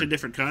just bird. Such a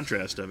different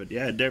contrast of it.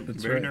 Yeah,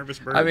 very right. nervous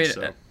bird. I mean,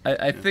 so.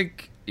 I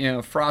think,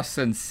 Frost's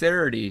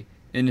sincerity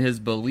in his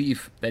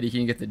belief that he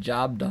can get the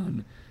job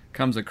done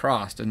comes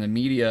across, and the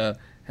media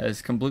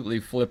has completely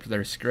flipped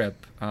their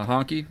script.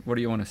 Honky, what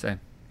do you want to say?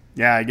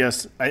 Yeah, I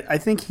guess I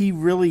think he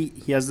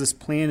has this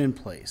plan in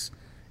place,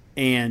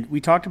 and we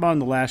talked about in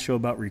the last show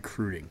about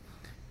recruiting,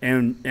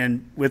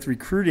 and with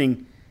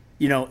recruiting,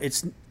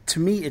 it's to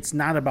me it's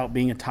not about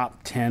being a top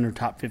 10 or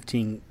top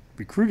 15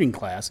 recruiting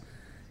class.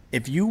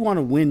 If you want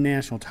to win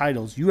national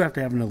titles, you have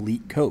to have an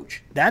elite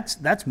coach.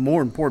 That's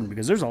more important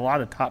because there's a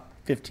lot of top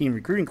 15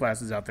 recruiting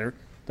classes out there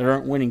that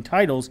aren't winning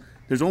titles.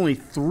 There's only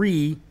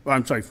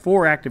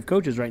 4 active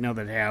coaches right now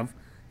that have,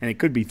 and it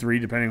could be 3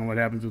 depending on what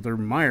happens with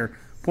Urban Meyer.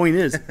 Point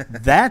is,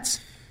 that's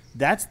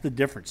the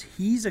difference.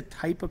 He's a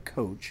type of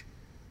coach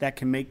that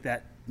can make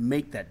that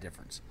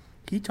difference.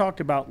 He talked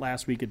about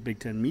last week at Big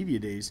Ten Media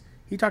Days,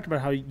 he talked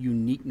about how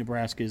unique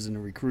Nebraska is in the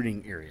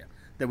recruiting area,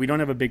 that we don't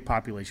have a big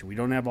population. We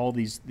don't have all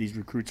these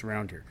recruits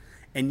around here.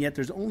 And yet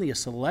there's only a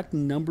select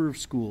number of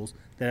schools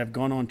that have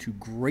gone on to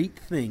great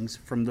things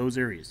from those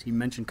areas. He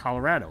mentioned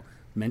Colorado,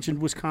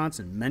 mentioned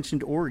Wisconsin,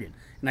 mentioned Oregon.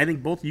 And I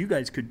think both of you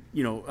guys could,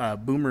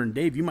 Boomer and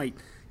Dave, you might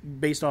 –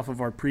 based off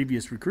of our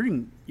previous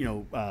recruiting,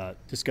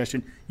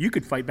 discussion, you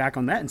could fight back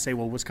on that and say,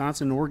 well,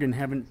 Wisconsin and Oregon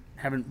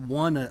haven't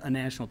won a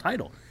national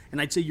title. And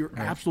I'd say you're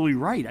absolutely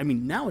right. I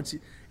mean, now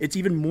it's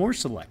even more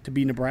select to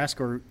be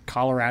Nebraska or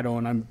Colorado,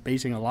 and I'm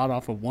basing a lot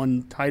off of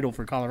one title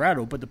for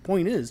Colorado. But the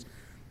point is,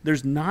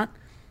 there's not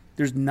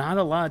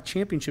a lot of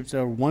championships that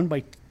are won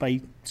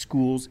by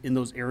schools in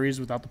those areas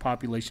without the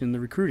population and the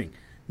recruiting.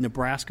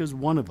 Nebraska's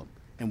one of them,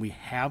 and we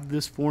have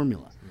this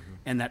formula.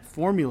 And that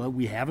formula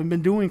we haven't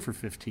been doing for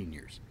 15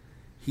 years.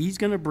 He's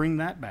going to bring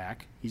that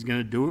back. He's going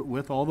to do it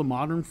with all the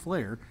modern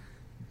flair,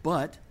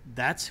 but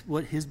that's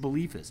what his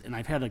belief is. And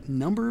I've had a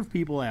number of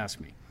people ask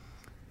me,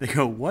 they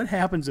go, what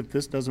happens if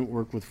this doesn't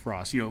work with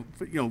Frost?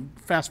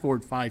 Fast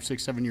forward 5,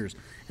 6, 7 years,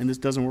 and this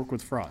doesn't work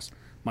with Frost.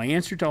 My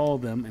answer to all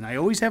of them, and I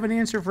always have an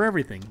answer for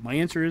everything, my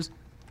answer is,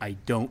 I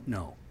don't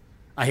know.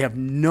 I have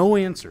no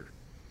answer.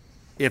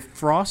 If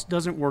Frost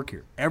doesn't work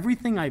here,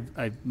 everything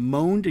I've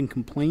moaned and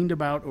complained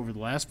about over the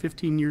last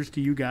 15 years to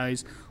you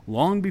guys,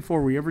 long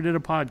before we ever did a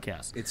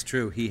podcast. It's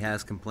true. He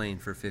has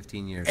complained for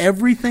 15 years.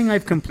 Everything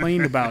I've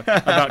complained about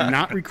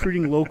not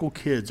recruiting local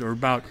kids or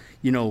about,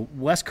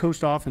 West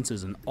Coast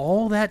offenses and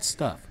all that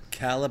stuff.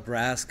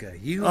 Calabrasca.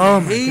 You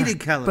hated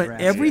Calabrasca.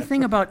 But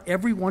everything about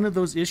every one of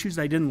those issues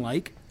I didn't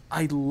like,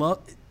 I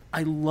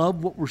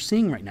love what we're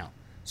seeing right now.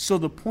 So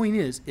the point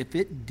is, if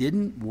it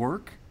didn't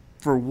work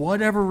for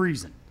whatever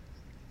reason,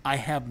 I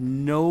have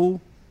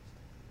no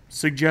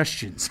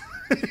suggestions.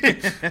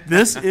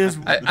 This is.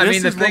 I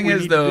mean, the thing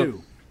is,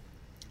 though,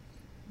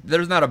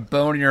 there's not a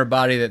bone in your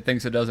body that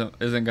thinks it isn't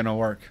going to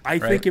work. I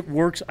think it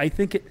works.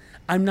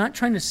 I'm not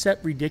trying to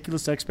set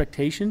ridiculous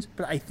expectations,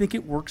 but I think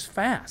it works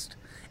fast.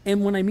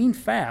 And when I mean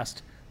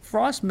fast,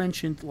 Frost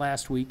mentioned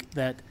last week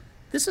that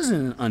this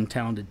isn't an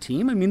untalented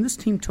team. I mean, this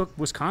team took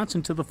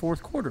Wisconsin to the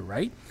fourth quarter,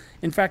 right?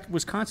 In fact,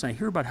 Wisconsin, I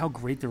hear about how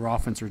great their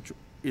offense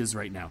is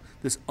right now.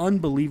 This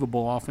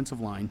unbelievable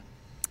offensive line,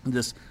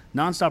 this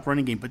nonstop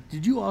running game. But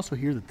did you also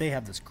hear that they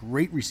have this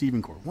great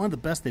receiving corps, one of the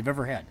best they've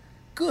ever had?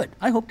 Good.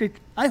 I hope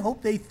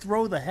they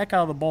throw the heck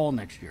out of the ball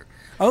next year.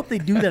 I hope they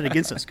do that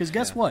against us. Because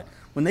guess what?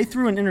 When they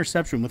threw an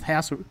interception with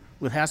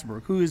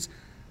Hasselberg, who is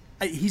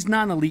he's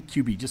not an elite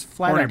QB, just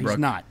flat out he's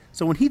not.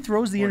 So when he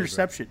throws the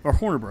interception, or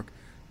Hornibrook,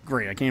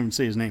 great, I can't even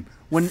say his name.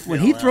 When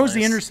he throws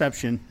the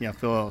interception,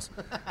 Phil Ellis.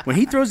 When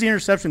he throws the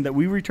interception that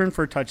we return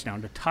for a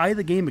touchdown to tie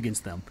the game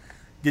against them,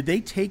 did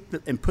they take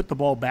and put the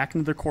ball back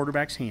into their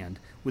quarterback's hand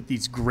with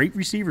these great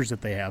receivers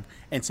that they have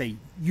and say,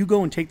 you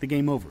go and take the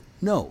game over?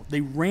 No, they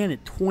ran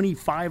it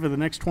 25 of the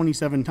next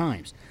 27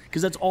 times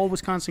because that's all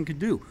Wisconsin could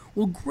do.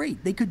 Well,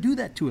 great, they could do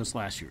that to us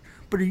last year.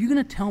 But are you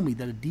going to tell me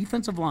that a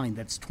defensive line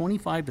that's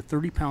 25 to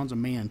 30 pounds a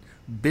man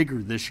bigger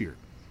this year,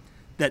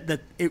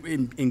 that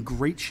in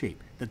great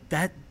shape,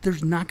 that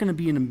there's not going to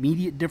be an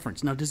immediate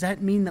difference? Now, does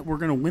that mean that we're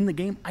going to win the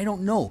game? I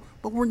don't know,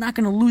 but we're not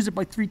going to lose it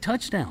by 3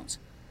 touchdowns.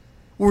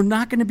 We're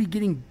not going to be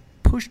getting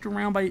pushed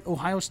around by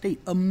Ohio State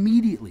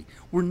immediately.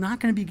 We're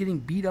not going to be getting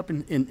beat up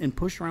and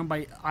pushed around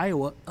by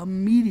Iowa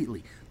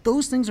immediately.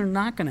 Those things are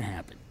not going to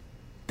happen.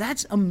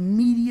 That's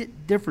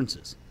immediate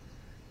differences.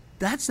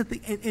 That's the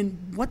thing.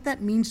 And what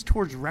that means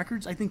towards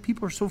records, I think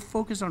people are so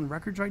focused on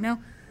records right now.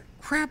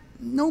 crap,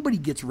 nobody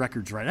gets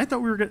records right. I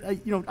thought we were going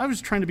to, I was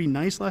trying to be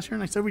nice last year,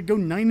 and I said we'd go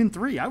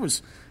 9-3. I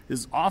was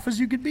as off as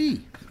you could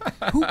be.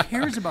 Who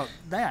cares about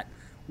that?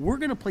 We're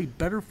going to play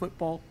better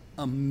football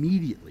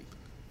immediately.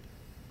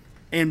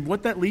 And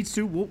what that leads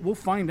to, we'll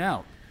find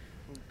out.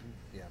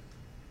 Yeah.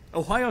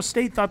 Ohio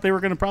State thought they were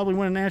going to probably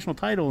win a national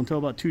title until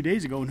about 2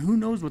 days ago, and who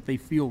knows what they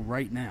feel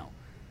right now.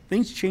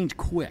 Things change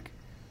quick.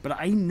 But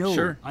I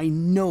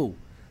know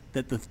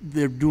that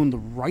they're doing the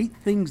right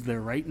things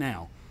there right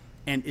now.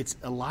 And it's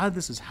a lot of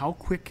this is how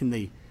quick can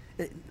they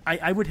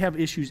I would have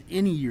issues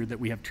any year that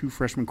we have 2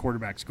 freshman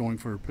quarterbacks going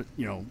for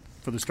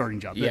the starting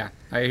job. Yeah,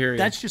 I hear you.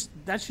 That's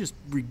just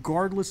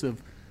regardless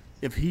of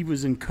if he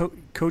was in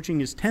coaching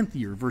his 10th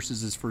year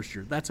versus his first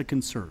year. That's a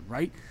concern,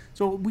 right?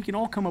 So we can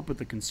all come up with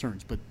the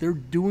concerns, but they're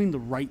doing the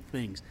right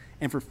things.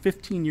 And for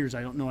 15 years,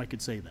 I don't know I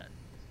could say that.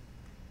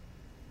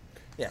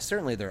 Yeah,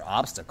 certainly there are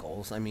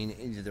obstacles. I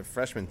mean, the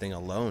freshman thing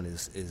alone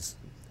is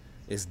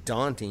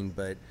daunting,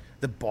 but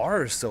the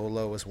bar is so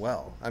low as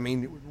well. I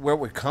mean, where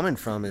we're coming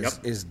from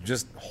is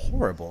just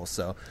horrible.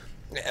 So,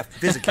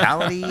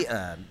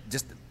 physicality,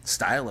 just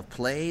style of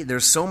play.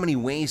 There's so many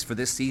ways for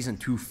this season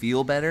to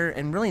feel better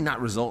and really not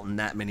result in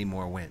that many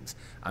more wins.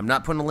 I'm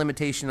not putting a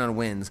limitation on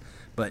wins,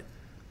 but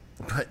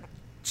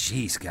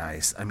geez,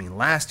 guys. I mean,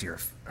 last year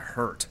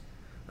hurt.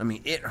 I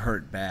mean, it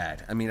hurt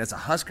bad. I mean, as a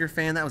Husker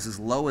fan, that was as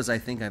low as I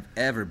think I've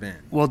ever been.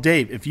 Well,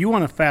 Dave, if you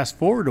want to fast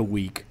forward a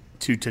week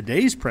to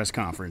today's press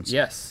conference,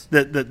 yes,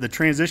 the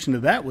transition to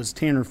that was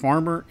Tanner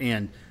Farmer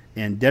and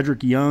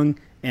Dedrick Young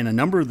and a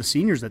number of the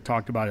seniors that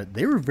talked about it.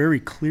 They were very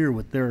clear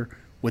what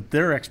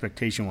their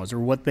expectation was, or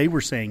what they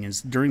were saying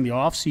is during the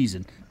off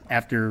season,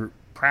 after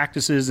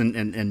practices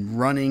and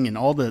running and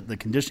all the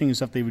conditioning and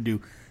stuff they would do,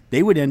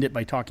 they would end it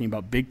by talking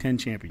about Big Ten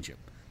championship.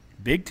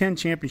 Big Ten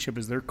championship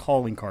is their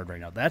calling card right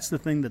now. That's the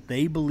thing that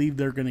they believe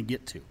they're going to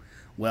get to.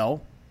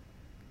 Well,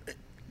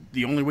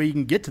 the only way you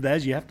can get to that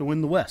is you have to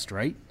win the West,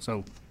 right?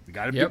 So we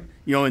got to be,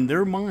 in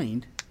their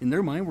mind,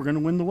 we're going to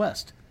win the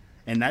West.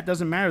 And that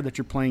doesn't matter that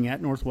you're playing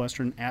at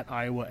Northwestern, at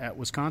Iowa, at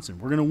Wisconsin.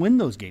 We're going to win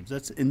those games.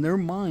 That's in their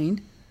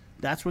mind.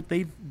 That's what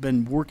they've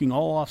been working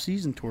all off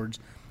season towards.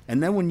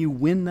 And then when you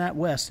win that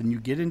West and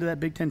you get into that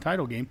Big Ten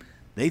title game,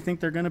 they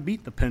think they're going to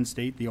beat the Penn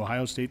State, the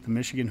Ohio State, the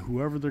Michigan,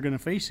 whoever they're going to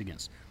face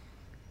against.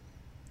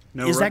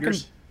 No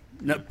Rutgers?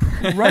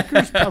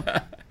 Rutgers.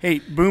 Hey,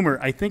 Boomer,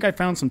 I think I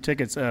found some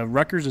tickets.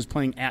 Rutgers is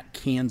playing at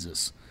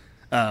Kansas.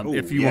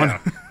 If you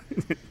want to.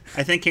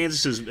 I think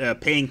Kansas is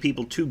paying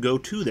people to go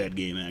to that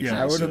game, actually.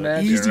 Yeah, I would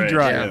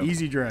imagine.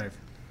 Easy drive.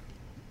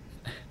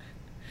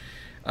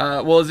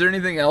 Well, is there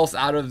anything else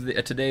out of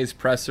today's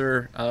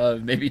presser,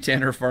 maybe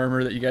Tanner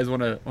Farmer, that you guys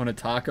want to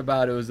talk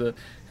about? It was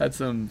had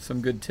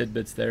some good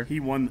tidbits there. He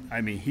won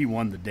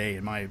the day,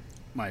 in my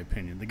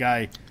opinion. The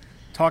guy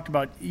talked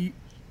about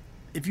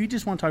if you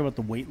just want to talk about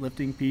the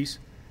weightlifting piece,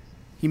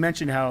 he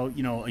mentioned how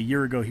a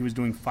year ago he was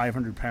doing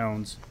 500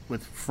 pounds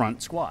with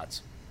front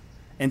squats,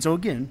 and so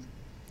again,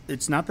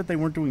 it's not that they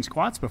weren't doing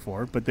squats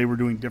before, but they were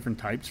doing different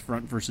types,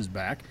 front versus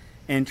back.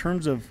 And in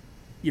terms of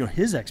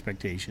his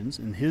expectations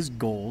and his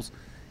goals,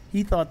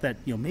 he thought that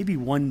maybe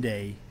one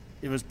day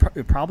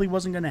it probably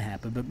wasn't going to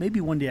happen, but maybe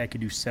one day I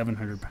could do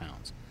 700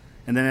 pounds.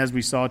 And then as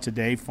we saw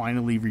today,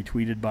 finally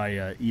retweeted by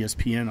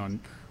ESPN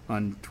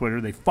on Twitter,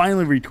 they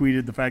finally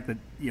retweeted the fact that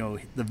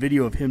the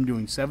video of him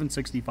doing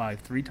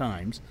 765 3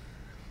 times.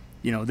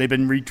 They've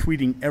been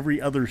retweeting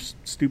every other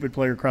stupid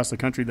player across the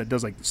country that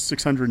does like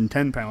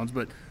 610 pounds,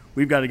 but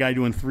we've got a guy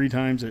doing 3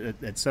 times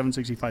at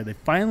 765. They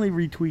finally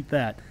retweet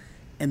that.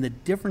 And the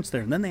difference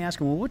there, and then they ask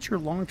him, well, what's your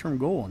long-term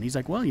goal? And he's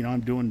like, well,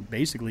 I'm doing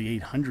basically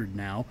 800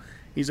 now.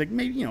 He's like,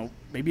 maybe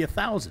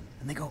 1,000.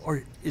 And they go,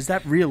 or is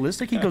that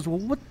realistic? He goes, well,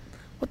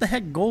 what the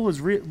heck goal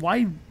is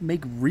why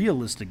make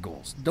realistic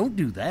goals? Don't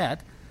do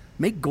that.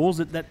 Make goals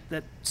that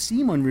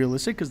seem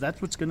unrealistic, because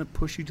that's what's going to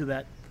push you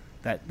to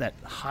that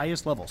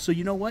highest level. So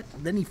you know what?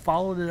 Then he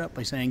followed it up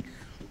by saying,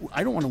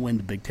 I don't want to win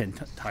the Big Ten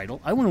title.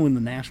 I want to win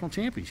the national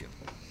championship.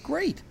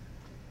 Great.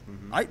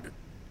 Mm-hmm.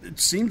 It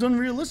seems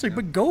unrealistic,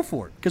 but go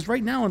for it. Because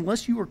right now,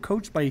 unless you are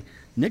coached by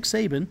Nick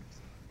Saban,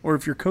 or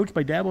if you're coached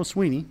by Dabo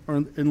Swinney,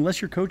 or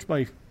unless you're coached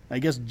by, I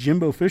guess,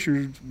 Jimbo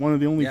Fisher, one of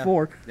the only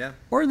 4,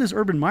 or this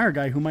Urban Meyer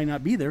guy who might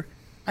not be there,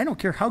 I don't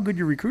care how good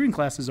your recruiting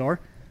classes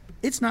are,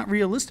 it's not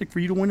realistic for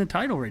you to win a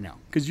title right now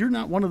because you're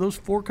not one of those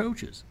 4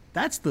 coaches.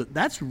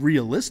 That's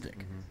realistic.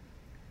 Mm-hmm.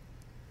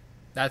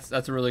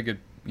 That's a really good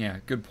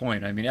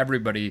point. I mean,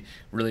 everybody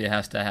really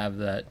has to have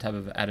that type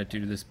of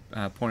attitude at this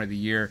point of the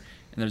year.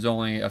 And there's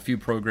only a few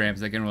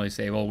programs that can really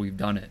say, well, we've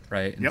done it,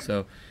 right? And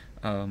so,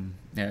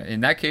 in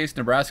that case,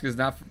 Nebraska is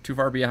not too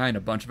far behind a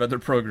bunch of other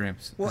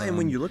programs. Well, and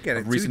when you look at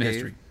it, recent Dave,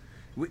 history,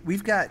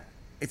 we've got,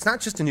 it's not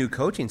just a new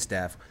coaching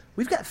staff.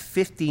 We've got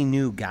 50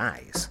 new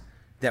guys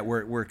that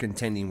we're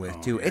contending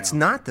with, too. Yeah. It's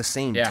not the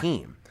same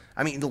team.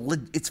 I mean,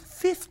 it's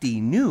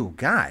 50 new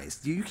guys.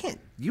 You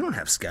don't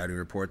have scouting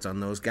reports on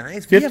those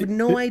guys. We have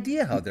no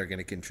idea how they're going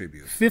to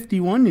contribute.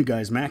 51 new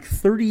guys, Mac.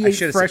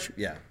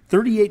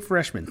 38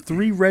 freshmen,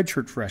 3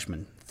 redshirt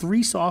freshmen,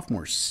 3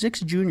 sophomores, 6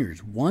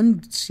 juniors,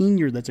 1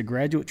 senior that's a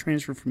graduate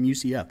transfer from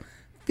UCF,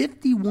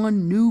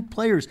 51 new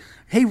players.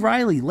 Hey,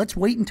 Riley, let's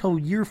wait until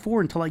year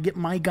 4 until I get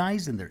my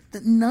guys in there.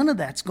 None of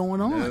that's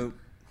going on. Nope.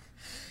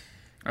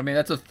 I mean,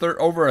 that's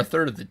over a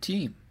third of the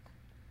team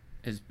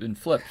has been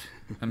flipped.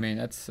 I mean,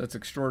 that's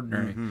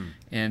extraordinary.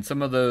 And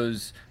some of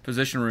those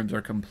position rooms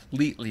are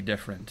completely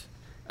different.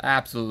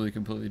 Absolutely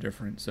completely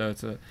different. So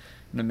it's an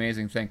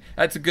amazing thing.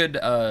 That's a good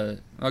go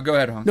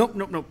ahead, Hong.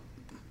 Nope.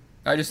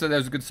 I just thought that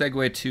was a good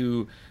segue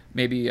to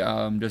maybe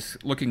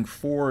just looking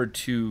forward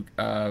to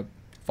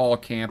fall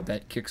camp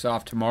that kicks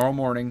off tomorrow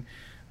morning.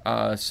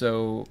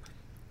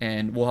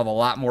 And we'll have a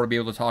lot more to be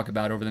able to talk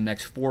about over the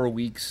next 4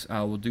 weeks.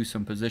 We'll do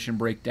some position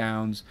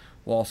breakdowns.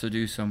 We'll also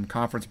do some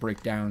conference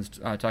breakdowns,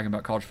 talking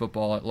about college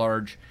football at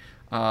large.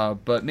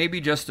 But maybe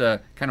just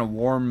to kind of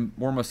warm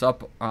us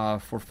up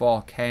for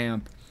fall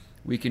camp,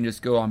 we can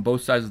just go on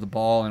both sides of the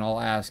ball, and I'll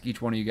ask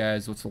each one of you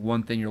guys what's the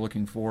one thing you're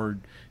looking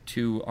forward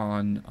to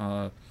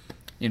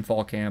in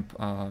fall camp,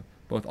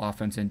 both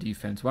offense and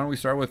defense. Why don't we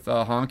start with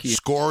Honky?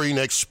 Scoring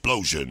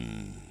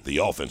explosion, the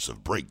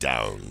offensive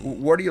breakdown.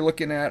 What are you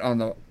looking at on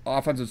the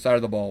offensive side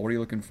of the ball? What are you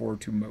looking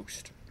forward to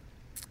most?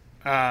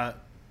 I'm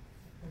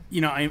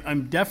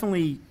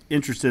definitely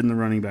interested in the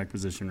running back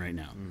position right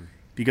now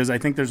because I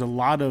think there's a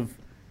lot of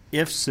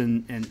ifs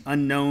and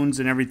unknowns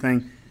and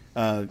everything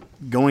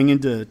going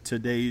into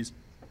today's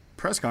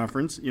press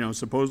conference.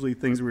 Supposedly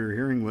things we were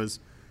hearing was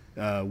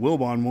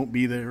Wilbon won't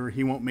be there.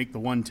 He won't make the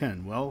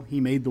 110. Well, he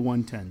made the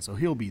 110, so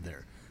he'll be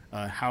there.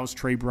 How's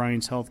Trey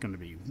Bryant's health going to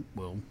be?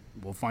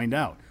 We'll find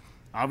out.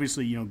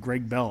 Obviously,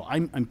 Greg Bell.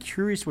 I'm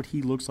curious what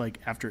he looks like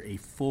after a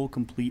full,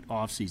 complete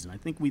offseason. I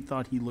think we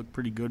thought he looked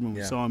pretty good when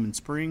we saw him in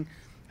spring.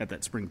 At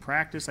that spring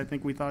practice, I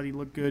think we thought he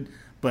looked good.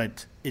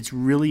 But it's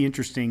really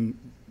interesting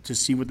to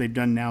see what they've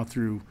done now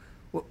through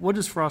what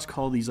does Frost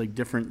call these, like,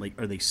 different, like,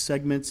 are they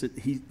segments?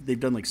 They've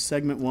done, like,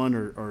 segment 1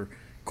 or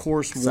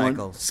course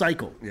 1.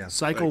 Cycle. Yeah.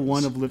 Cycle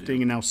 1 of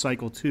lifting and now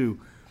cycle 2.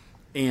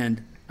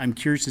 And I'm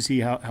curious to see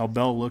how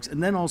Bell looks.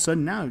 And then all of a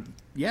sudden now,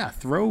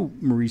 throw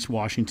Maurice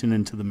Washington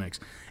into the mix.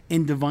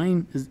 And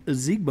Divine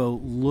Ezigbo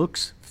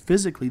looks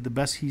physically the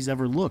best he's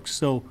ever looked.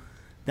 So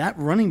that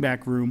running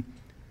back room,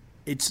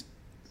 it's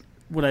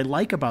what I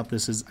like about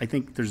this is I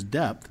think there's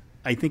depth.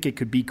 I think it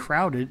could be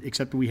crowded,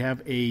 except we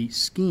have a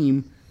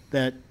scheme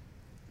that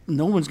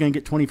no one's going to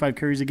get 25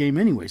 carries a game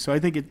anyway. So I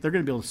think they're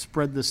going to be able to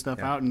spread this stuff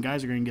out, and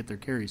guys are going to get their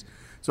carries.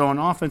 So on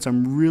offense,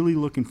 I'm really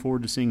looking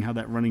forward to seeing how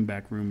that running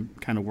back room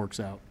kind of works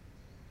out.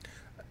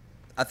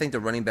 I think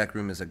the running back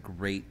room is a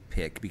great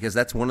pick because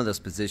that's one of those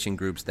position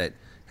groups that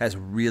has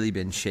really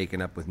been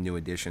shaken up with new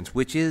additions,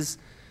 which is,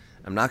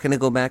 I'm not going to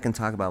go back and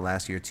talk about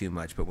last year too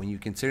much, but when you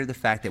consider the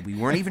fact that we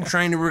weren't even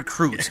trying to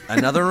recruit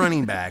another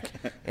running back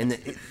and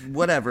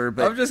whatever.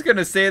 But I'm just going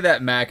to say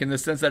that, Mac, in the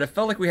sense that it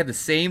felt like we had the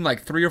same,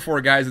 like, 3 or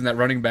 4 guys in that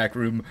running back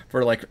room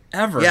for, like,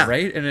 ever,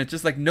 right? And it's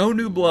just, like, no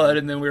new blood,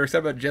 and then we were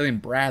excited about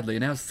Jalen Bradley,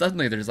 and now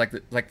suddenly there's,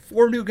 like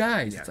 4 new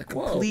guys. It's like,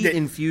 whoa. Complete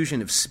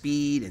infusion of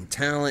speed and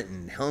talent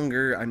and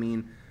hunger. I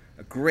mean,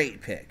 a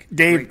great pick.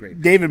 Dave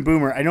Great Dave and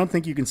Boomer, I don't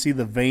think you can see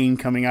the vein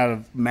coming out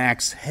of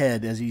Mac's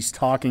head as he's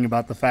talking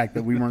about the fact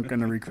that we weren't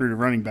going to recruit a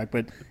running back,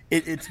 but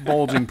it's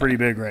bulging pretty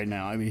big right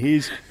now. I mean,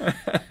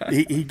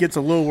 he gets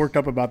a little worked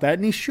up about that,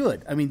 and he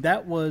should. I mean,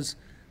 that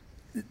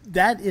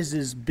is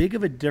as big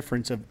of a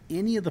difference of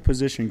any of the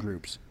position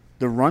groups.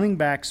 The running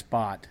back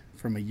spot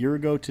from a year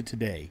ago to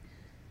today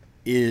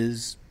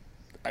is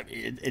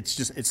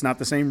it's not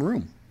the same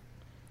room.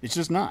 It's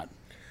just not.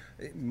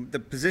 The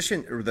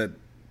position or the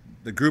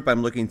group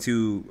I'm looking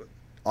to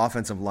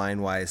offensive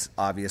line-wise,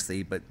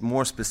 obviously, but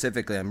more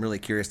specifically, I'm really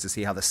curious to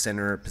see how the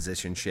center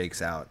position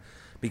shakes out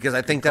because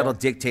I think that'll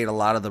dictate a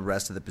lot of the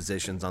rest of the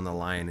positions on the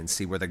line and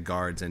see where the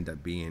guards end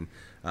up being.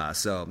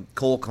 So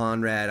Cole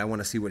Conrad, I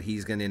want to see what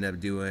he's going to end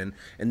up doing.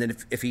 And then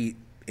if he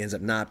ends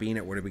up not being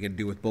it, what are we going to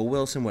do with Bo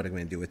Wilson? What are we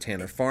going to do with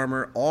Tanner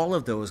Farmer? All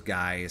of those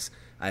guys,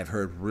 I've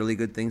heard really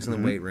good things in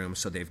the weight room.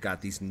 So they've got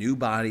these new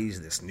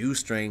bodies, this new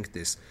strength,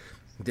 this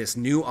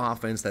new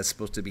offense that's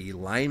supposed to be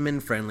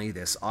lineman friendly,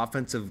 this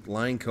offensive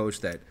line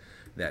coach that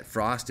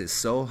Frost is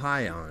so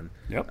high on.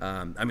 Yep.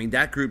 I mean,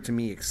 that group to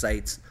me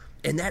excites,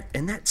 and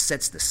that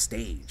sets the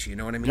stage. You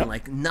know what I mean? Yep.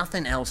 Like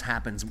nothing else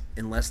happens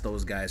unless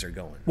those guys are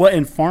going. Well,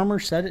 and Farmer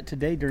said it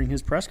today during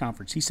his press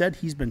conference. He said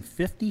he's been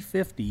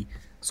 50-50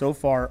 so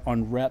far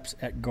on reps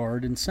at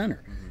guard and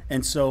center.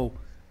 And so,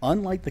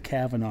 unlike the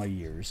Kavanaugh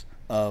years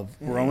of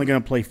we're only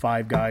going to play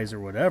 5 guys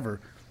or whatever.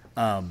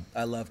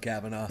 I love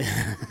Kavanaugh.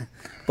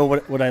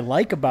 But what I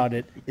like about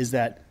it is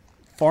that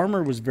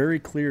Farmer was very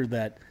clear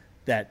that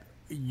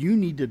you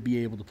need to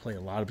be able to play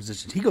a lot of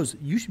positions. He goes,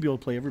 you should be able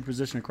to play every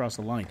position across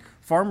the line.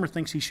 Farmer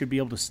thinks he should be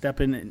able to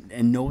step in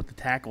and know what the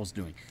tackle's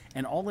doing.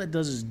 And all that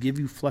does is give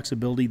you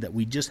flexibility that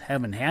we just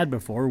haven't had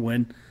before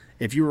when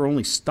if you were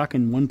only stuck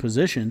in one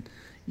position,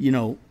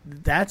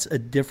 that's a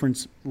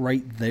difference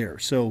right there.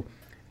 So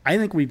I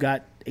think we've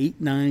got 8,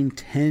 9,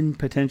 10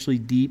 potentially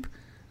deep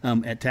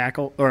at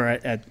tackle or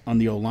on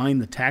the O-line.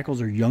 The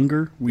tackles are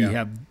younger. We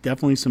have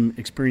definitely some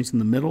experience in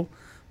the middle.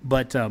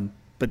 But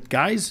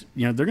guys,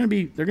 they're going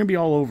to be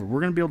all over.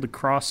 We're going to be able to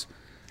cross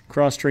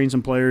train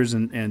some players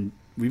and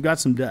we've got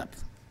some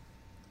depth.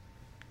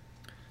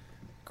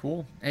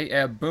 Cool.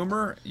 Hey,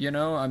 Boomer,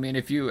 I mean,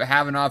 if you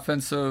have an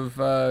offensive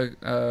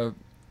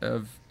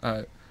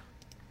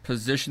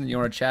position that you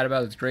want to chat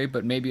about, that's great,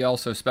 but maybe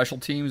also special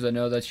teams. I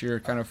know that's your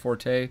kind of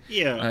forte.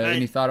 Yeah.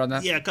 Any thought on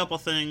that? Yeah, a couple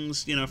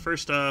things.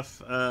 First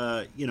off, we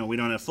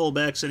don't have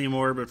fullbacks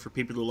anymore, but for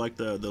people who like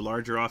the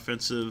larger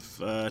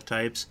offensive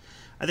types,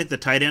 I think the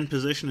tight end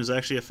position is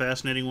actually a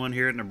fascinating one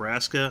here at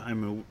Nebraska. I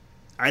mean,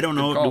 I don't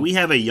know. Do we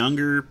have a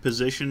younger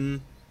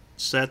position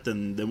set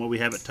than what we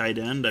have at tight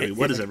end? I mean,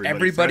 what is everybody?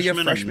 Everybody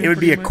freshman? a freshman? It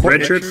would be a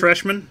redshirt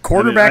freshman,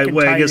 quarterback and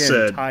I tight guess,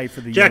 end tie for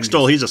the Jack youngest.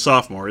 Stoll. He's a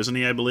sophomore, isn't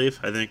he? I believe.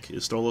 I think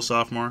is Stoll a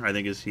sophomore. I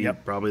think is he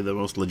Yep. probably the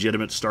most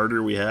legitimate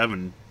starter we have.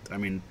 And I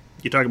mean,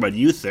 you talk about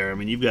youth there. I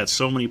mean, you've got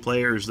so many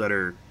players that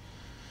are,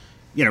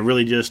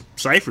 really just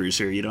ciphers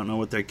here. You don't know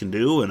what they can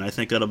do, and I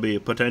think that'll be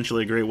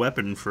potentially a great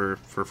weapon for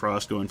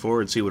Frost going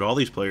forward. See what all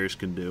these players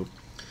can do.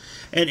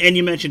 And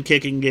you mentioned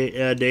kicking,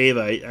 Dave.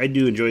 I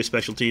do enjoy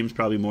special teams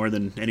probably more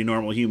than any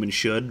normal human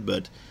should,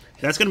 but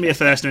that's going to be a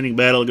fascinating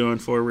battle going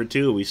forward,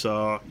 too. We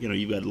saw,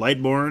 you've got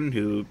Lightbourne,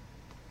 who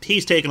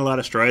he's taken a lot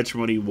of strides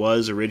from what he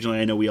was originally.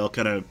 I know we all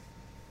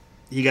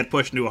he got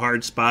pushed into a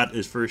hard spot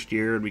his first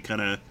year, and we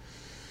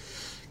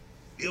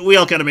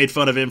all kind of made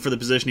fun of him for the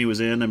position he was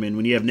in. I mean,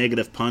 when you have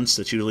negative punts,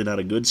 that's usually not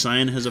a good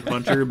sign as a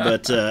punter,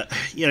 but,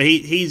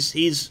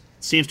 he's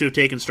seems to have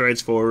taken strides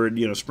forward.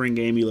 Spring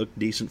game, he looked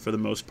decent for the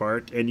most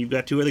part. And you've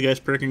got two other guys,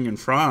 Perking and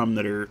Fromm,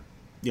 that are,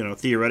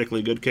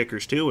 theoretically good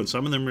kickers too. And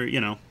some of them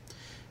are,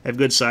 have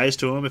good size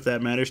to them. If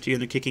that matters to you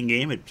in the kicking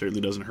game, it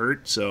certainly doesn't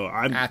hurt. So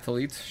I'm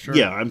athletes, sure.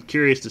 Yeah, I'm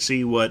curious to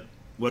see what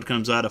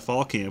comes out of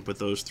fall camp with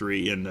those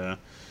three and where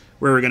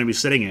we're going to be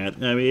sitting at.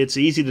 I mean, it's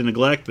easy to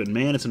neglect, but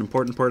man, it's an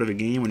important part of a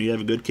game when you have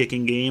a good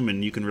kicking game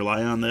and you can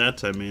rely on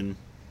that. I mean,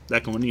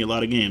 that can win you a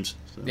lot of games.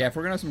 So. Yeah, if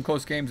we're going to have some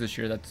close games this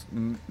year, that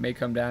may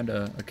come down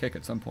to a kick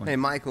at some point. Hey,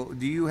 Michael,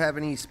 do you have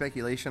any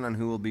speculation on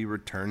who will be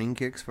returning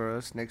kicks for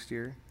us next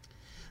year?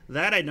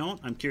 That I don't.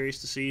 I'm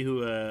curious to see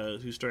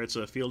who starts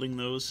fielding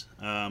those.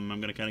 I'm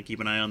going to kind of keep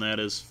an eye on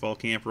that as fall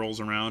camp rolls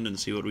around and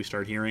see what we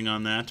start hearing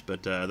on that.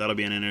 But that'll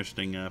be an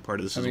interesting part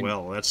of this as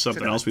well. That's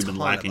something else we've been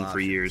lacking for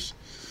years.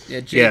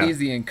 Yeah, JD's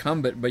the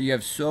incumbent, but you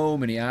have so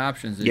many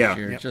options this year.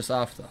 Yep. It's just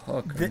off the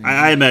hook.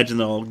 I imagine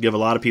they'll give a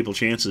lot of people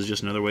chances,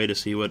 just another way to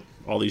see what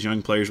all these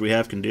young players we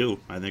have can do.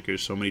 I think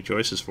there's so many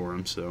choices for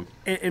them. So,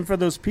 and for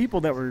those people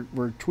that were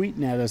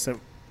tweeting at us that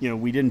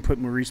we didn't put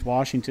Maurice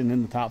Washington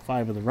in the top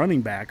 5 of the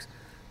running backs,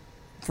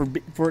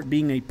 for it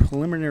being a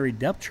preliminary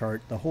depth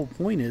chart, the whole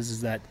point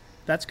is that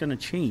that's going to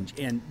change,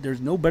 and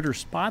there's no better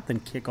spot than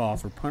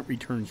kickoff or punt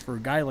returns for a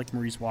guy like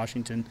Maurice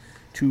Washington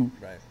to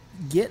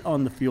get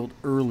on the field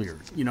earlier.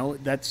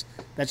 That's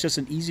just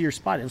an easier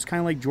spot. It was kind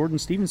of like Jordan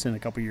Stevenson a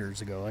couple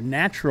years ago, a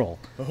natural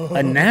at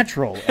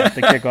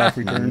the kickoff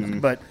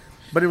returns, but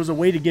it was a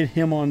way to get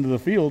him onto the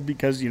field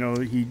because he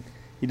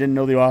didn't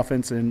know the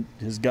offense and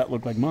his gut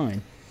looked like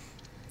mine.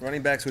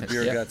 Running backs with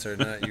beer guts are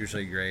not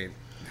usually great.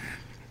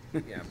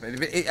 Yeah, but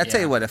I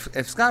tell you what,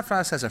 if Scott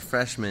Frost has a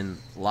freshman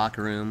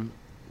locker room,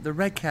 the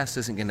Redcast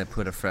isn't going to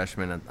put a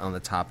freshman on the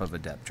top of a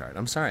depth chart.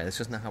 I'm sorry, that's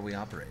just not how we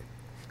operate.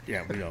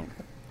 Yeah, we don't.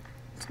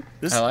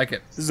 I like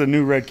it. This is a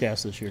new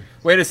Redcast this year.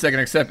 Wait a second,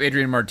 except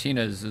Adrian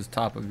Martinez is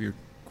top of your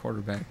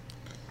quarterback.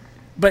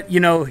 But,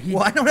 well,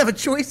 I don't have a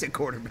choice at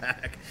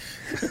quarterback.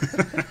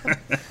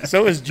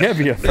 So is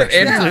Jebbia.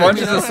 Andrew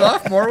Bunch is a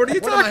sophomore. What are you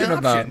talking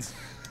about?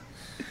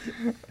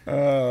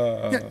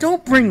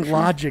 Don't bring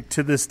logic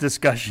to this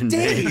discussion,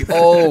 Dave.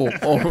 Oh,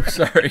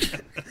 sorry.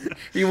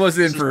 He was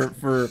in for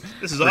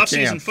this is for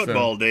off-season camp,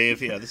 football, so.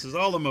 Dave. Yeah, this is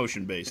all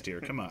emotion-based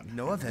here. Come on.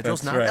 Noah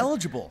Vegel's not right.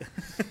 eligible.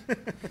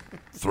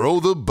 Throw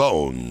the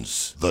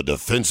bones, the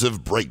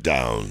defensive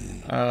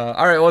breakdown. All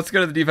right, well, let's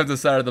go to the defensive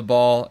side of the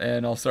ball,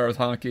 and I'll start with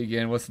Honky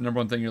again. What's the number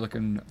one thing you're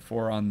looking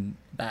for on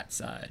that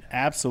side?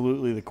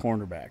 Absolutely the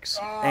cornerbacks.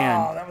 Oh,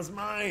 and that was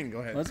mine. Go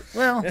ahead.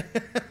 Well,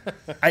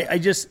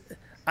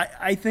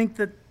 I think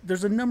that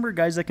there's a number of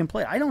guys that can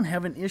play. I don't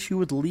have an issue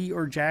with Lee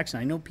or Jackson.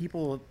 I know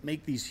people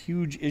make these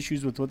huge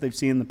issues with what they've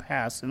seen in the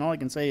past, and all I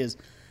can say is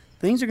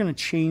things are going to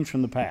change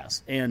from the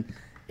past. And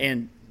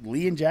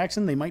Lee and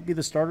Jackson, they might be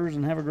the starters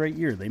and have a great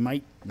year. They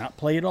might not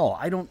play at all.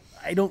 I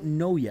don't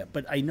know yet,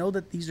 but I know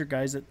that these are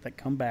guys that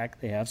come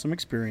back. They have some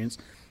experience.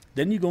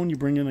 Then you go and you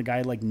bring in a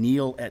guy like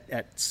Neal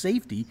at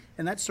safety,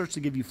 and that starts to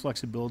give you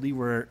flexibility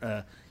where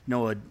a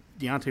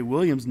Deontay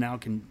Williams now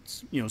can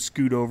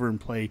scoot over and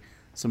play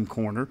some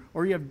corner,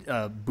 or you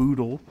have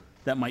Boodle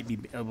that might be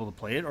able to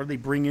play it, or they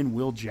bring in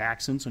Will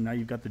Jackson, so now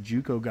you've got the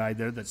JUCO guy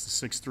there that's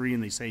the 6'3",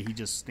 and they say he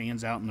just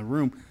stands out in the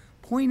room.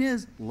 Point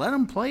is, let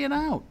him play it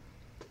out.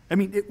 I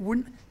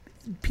mean,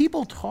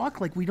 people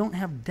talk like we don't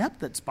have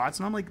depth at spots,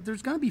 and I'm like,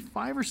 there's going to be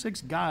 5 or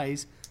 6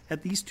 guys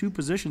at these two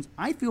positions.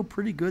 I feel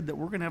pretty good that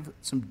we're going to have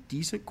some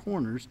decent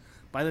corners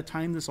by the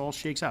time this all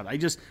shakes out.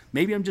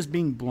 Maybe I'm just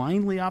being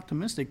blindly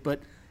optimistic,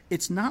 but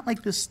it's not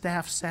like this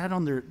staff sat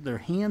on their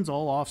hands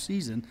all off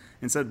season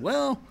and said,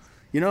 well,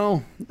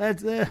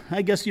 that's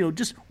I guess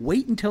just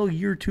wait until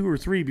year 2 or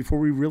 3 before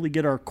we really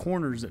get our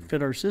corners that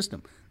fit our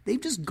system.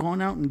 They've just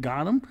gone out and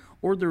got them,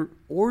 or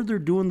they're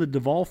doing the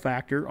Duvall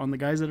factor on the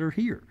guys that are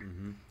here.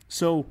 Mm-hmm.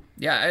 So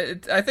yeah,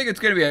 I think it's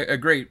going to be a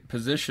great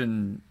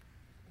position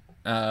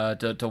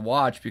to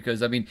watch,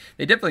 because I mean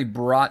they definitely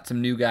brought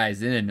some new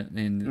guys in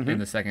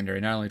the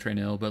secondary, not only Trey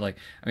Hill, but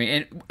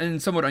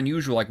and somewhat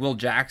unusual, like Will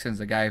Jackson's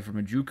a guy from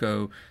a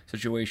JUCO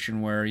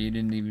situation where you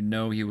didn't even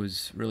know he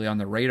was really on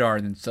the radar,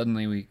 and then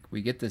suddenly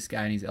we get this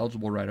guy and he's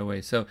eligible right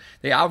away. So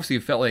they obviously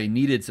felt like they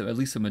needed at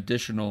least some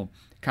additional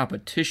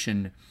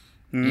competition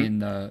in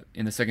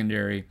the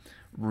secondary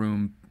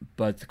room,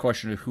 but the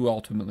question of who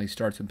ultimately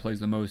starts and plays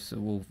the most,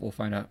 we'll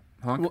find out.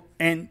 Well,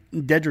 and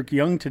Dedrick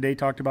Young today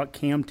talked about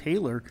Cam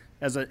Taylor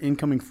as an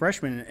incoming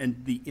freshman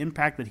and the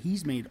impact that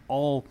he's made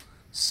all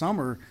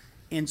summer.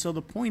 And so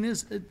the point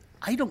is,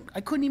 I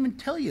couldn't even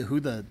tell you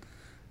who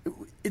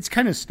it's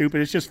kind of stupid.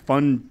 It's just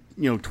fun,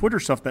 Twitter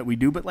stuff that we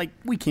do. But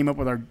we came up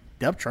with our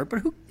depth chart,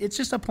 but it's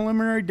just a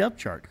preliminary depth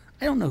chart.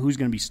 I don't know who's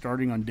going to be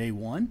starting on day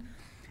one.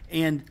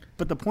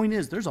 But the point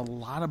is, there's a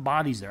lot of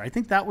bodies there. I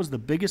think that was the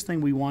biggest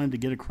thing we wanted to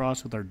get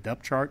across with our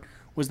depth chart,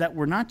 was that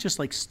we're not just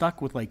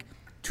stuck with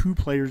 2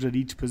 players at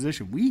each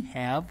position. We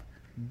have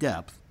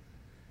depth.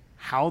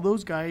 How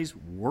those guys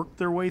work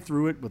their way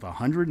through it with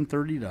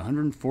 130 to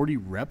 140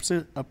 reps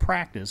of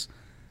practice,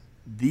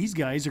 these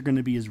guys are going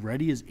to be as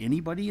ready as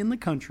anybody in the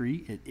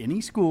country at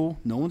any school.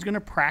 No one's going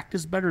to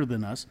practice better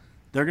than us.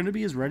 They're going to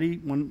be as ready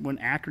when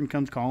Akron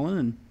comes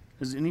calling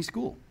as any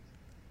school.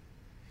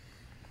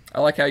 I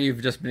like how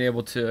you've just been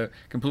able to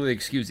completely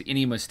excuse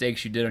any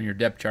mistakes you did on your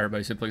depth chart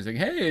by simply saying,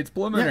 "Hey, it's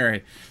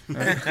preliminary."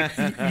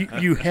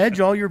 Yeah. you hedge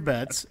all your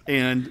bets,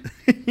 and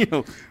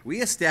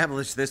we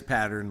established this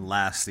pattern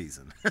last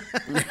season.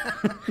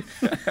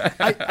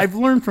 I've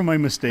learned from my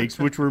mistakes,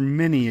 which were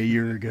many a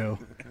year ago.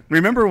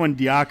 Remember when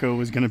Diaco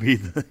was going to be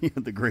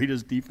the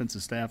greatest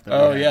defensive staff?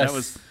 That we had?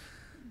 Yes.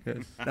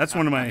 That's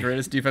one of my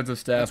greatest defensive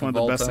staff. That's one of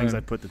the best things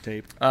I put to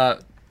tape.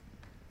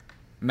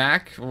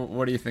 Mac,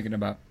 what are you thinking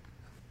about?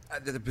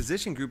 The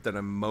position group that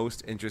I'm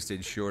most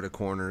interested short of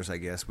corners, I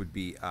guess, would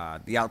be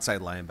the outside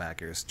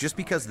linebackers. Just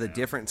because of the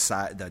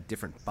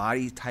different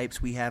body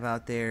types we have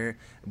out there,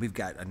 we've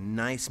got a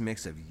nice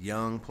mix of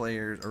young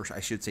players, or I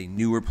should say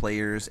newer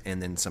players,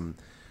 and then some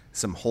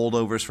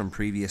holdovers from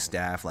previous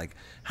staff.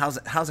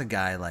 How's a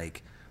guy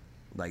like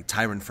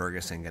Tyron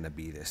Ferguson going to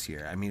be this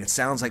year? I mean, it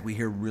sounds like we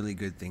hear really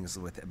good things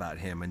about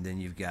him, and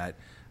then you've got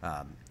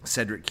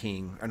Cedric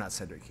King, or not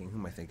Cedric King. Who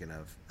am I thinking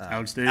of?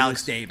 Alex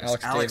Davis.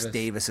 Alex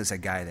Davis is a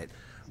guy that,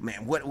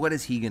 man, what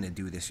is he going to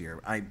do this year?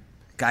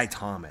 Guy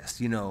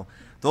Thomas,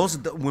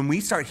 when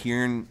we start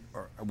hearing,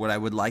 or what I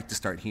would like to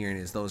start hearing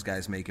is those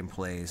guys making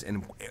plays,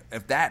 and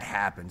if that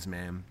happens,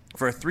 man,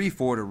 for a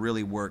 3-4 to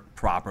really work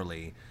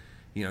properly,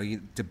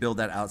 to build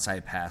that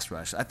outside pass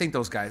rush, I think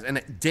those guys, and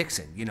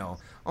Dixon,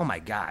 oh my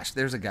gosh,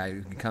 there's a guy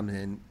who can come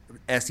in,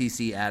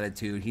 SEC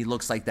attitude. He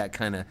looks like that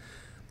kind of.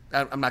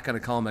 I'm not going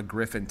to call him a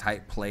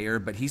Griffin-type player,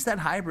 but he's that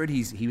hybrid.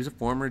 He was a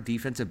former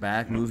defensive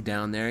back, moved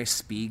down there,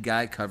 speed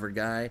guy, cover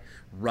guy,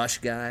 rush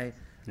guy.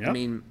 Yep. I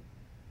mean,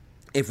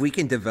 if we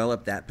can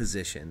develop that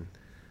position.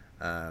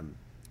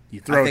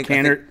 You throw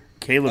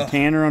Caleb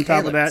Tanner on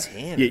top of that.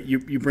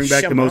 You bring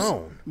back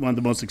one of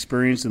the most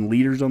experienced and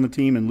leaders on the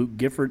team, and Luke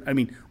Gifford. I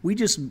mean, we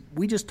just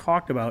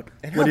talked about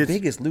how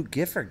big has Luke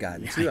Gifford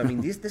gotten too. I mean,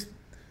 this.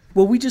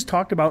 Well, we just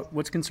talked about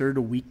what's considered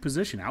a weak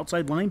position.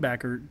 Outside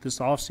linebacker this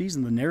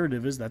offseason, the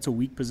narrative is that's a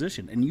weak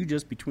position. And you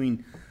just,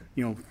 between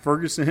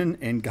Ferguson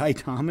and Guy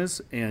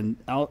Thomas and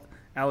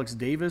Alex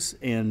Davis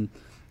and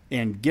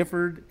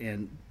Gifford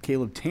and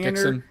Caleb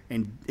Tanner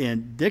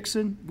and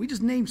Dixon, we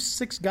just named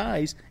 6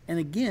 guys. And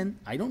again,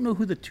 I don't know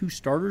who the 2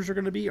 starters are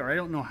going to be, or I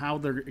don't know how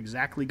they're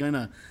exactly going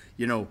to,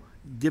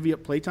 divvy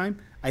up playtime.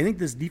 I think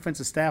this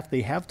defensive staff,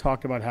 they have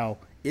talked about how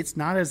it's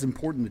not as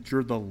important that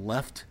you're the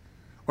left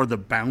or the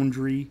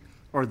boundary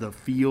or the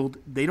field.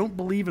 They don't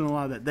believe in a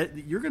lot of that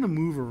you're going to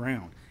move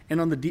around. And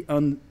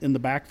in the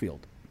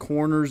backfield,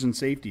 corners and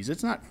safeties,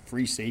 it's not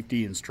free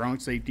safety and strong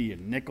safety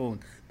and nickel,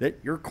 and that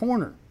you're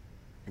corner.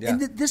 Yeah.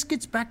 And this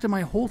gets back to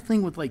my whole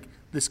thing with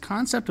this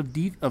concept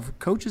of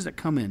coaches that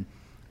come in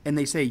and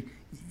they say,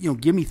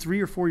 give me 3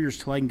 or 4 years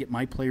till I can get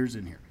my players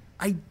in here.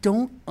 I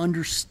don't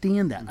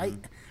understand that.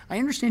 Mm-hmm. I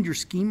understand your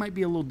scheme might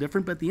be a little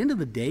different, but at the end of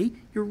the day,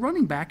 your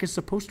running back is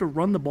supposed to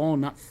run the ball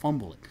and not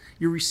fumble it.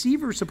 Your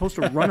receiver is supposed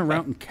to run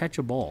around and catch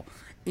a ball.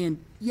 And,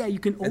 yeah, you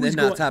can always and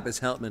then not top his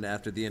helmet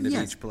after the end of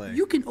each play.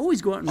 You can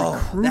always go out and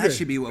recruit. That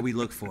should be what we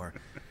look for.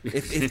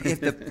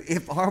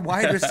 If our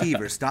wide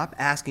receivers stop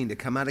asking to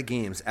come out of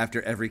games after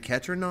every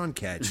catch or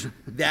non-catch,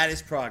 that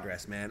is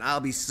progress, man. I'll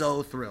be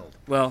so thrilled.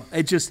 Well,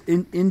 it just,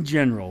 in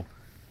general,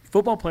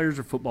 football players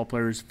are football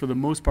players for the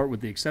most part,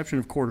 with the exception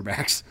of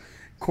quarterbacks.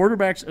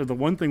 Quarterbacks are the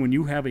one thing, when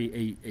you have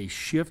a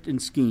shift in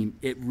scheme,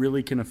 it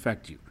really can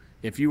affect you.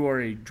 If you are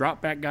a drop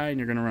back guy and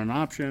you're going to run an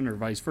option or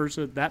vice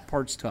versa, that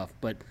part's tough.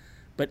 But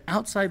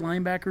outside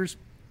linebackers,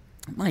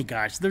 my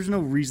gosh, there's no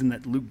reason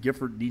that Luke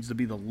Gifford needs to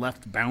be the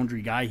left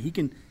boundary guy. You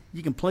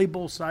can play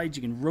both sides.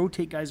 You can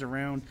rotate guys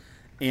around,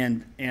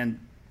 and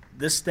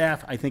this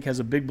staff, I think, has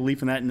a big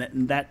belief in that,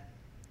 and that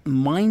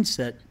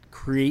mindset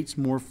creates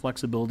more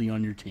flexibility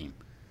on your team.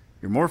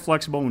 You're more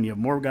flexible when you have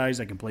more guys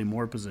that can play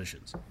more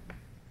positions.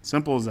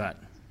 Simple as that.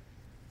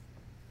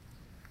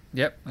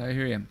 Yep, I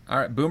hear you. All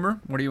right, Boomer,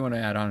 what do you want to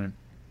add on it?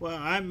 Well,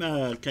 I'm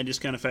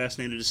just kind of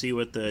fascinated to see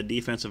what the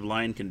defensive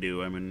line can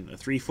do. I mean, a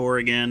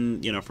 3-4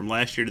 again, from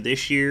last year to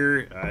this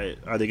year.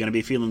 Are they going to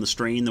be feeling the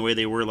strain the way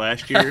they were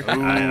last year?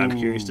 I'm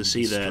curious to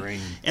see that. Strain.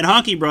 And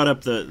Honky brought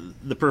up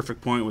the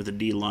perfect point with the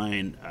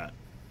D-line.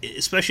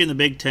 Especially in the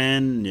Big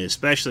Ten,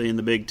 especially in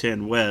the Big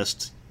Ten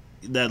West,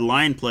 that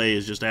line play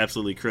is just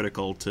absolutely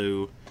critical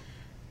to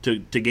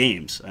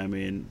games. I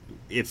mean,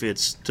 if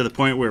it's to the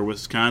point where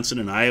Wisconsin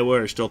and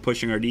Iowa are still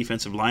pushing our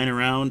defensive line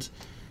around,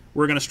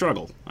 we're going to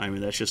struggle. I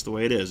mean, that's just the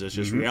way it is. It's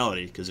just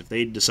reality. Because if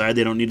they decide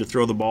they don't need to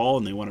throw the ball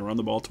and they want to run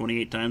the ball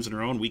 28 times in a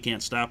row and we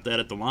can't stop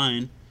that at the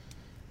line,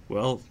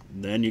 well,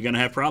 then you're going to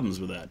have problems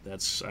with that.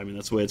 That's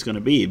the way it's going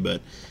to be.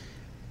 But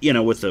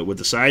with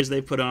the size they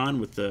put on,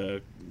 with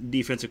the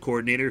defensive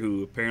coordinator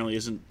who apparently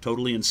isn't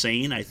totally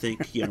insane, I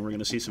think we're going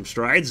to see some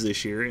strides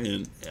this year,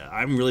 and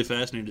I'm really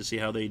fascinated to see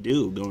how they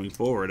do going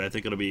forward. I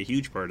think it'll be a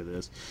huge part of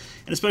this,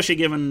 and especially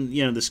given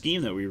the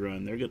scheme that we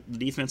run, the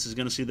defense is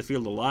going to see the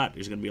field a lot.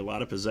 There's going to be a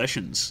lot of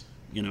possessions,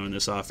 in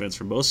this offense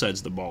from both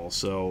sides of the ball.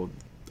 So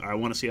I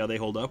want to see how they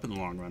hold up in the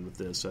long run with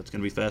this. That's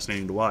going to be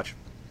fascinating to watch.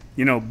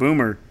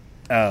 Boomer,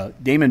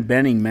 Damon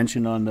Benning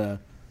mentioned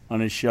on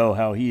his show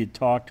how he had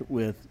talked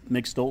with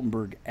Mick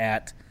Stoltenberg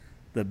at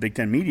the Big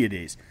Ten Media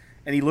Days.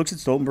 And he looks at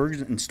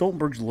Stoltenberg, and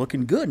Stoltenberg's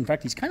looking good. In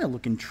fact, he's kind of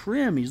looking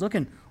trim. He's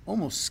looking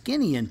almost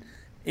skinny.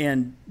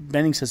 And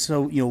Benning says,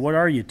 so, what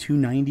are you,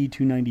 290,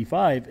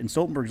 295? And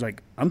Stoltenberg's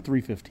like, I'm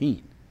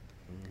 315.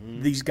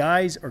 These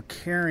guys are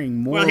carrying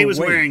more Well, he was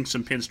weight. wearing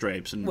some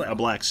pinstripes and a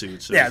black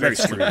suit, so Yeah, it's very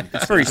that's slim.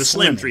 it's very It's a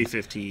slim slimming.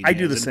 315. I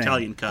do the it's same. an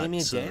Italian cut.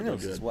 Damian so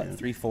Daniels they're is good, what, yeah.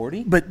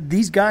 340? But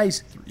these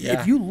guys, Yeah.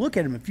 if you look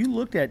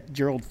at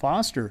Gerald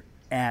Foster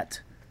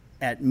at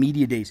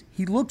Media Days,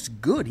 he looks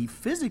good. He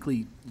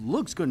physically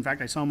looks good. In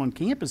fact, I saw him on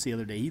campus the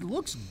other day. He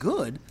looks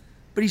good,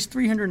 but he's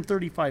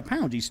 335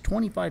 pounds. He's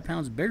 25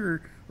 pounds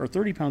bigger or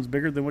 30 pounds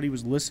bigger than what he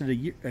was listed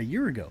a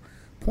year ago.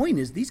 Point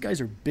is, these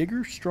guys are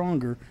bigger,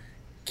 stronger,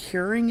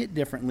 carrying it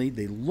differently.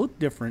 They look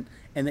different,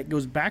 and that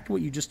goes back to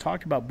what you just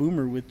talked about,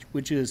 Boomer,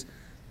 which is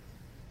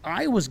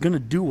Iowa's going to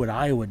do what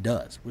Iowa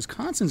does.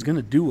 Wisconsin's going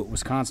to do what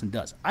Wisconsin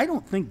does. I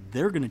don't think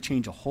they're going to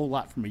change a whole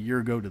lot from a year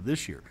ago to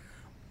this year.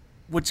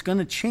 What's going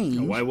to change?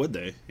 Why would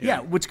they?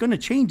 Yeah, what's going to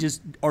change is,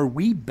 are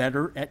we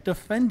better at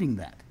defending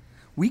that?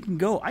 I can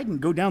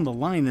go down the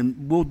line,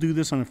 and we'll do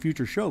this on a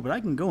future show, but I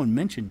can go and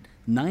mention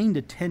 9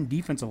 to 10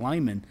 defensive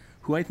linemen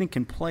who I think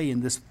can play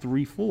in this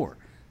 3-4.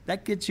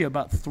 That gets you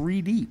about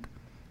 3 deep.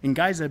 And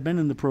guys that have been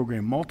in the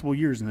program multiple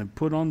years and have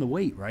put on the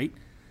weight, right?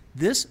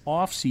 This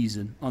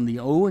offseason on the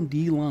O and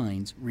D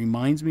lines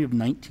reminds me of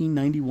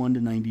 1991 to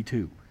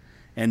 92.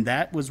 And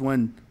that was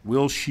when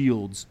Will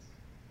Shields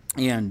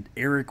and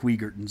Eric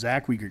Wiegert and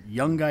Zach Wiegert,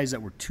 young guys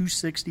that were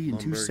 260 and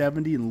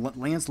 270, and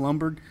Lance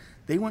Lumberg,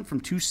 they went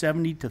from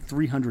 270 to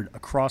 300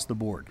 across the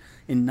board.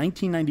 In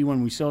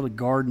 1991, we saw a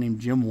guard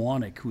named Jim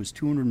Wannick, who was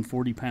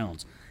 240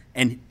 pounds,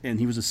 and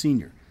he was a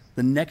senior.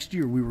 The next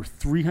year, we were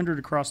 300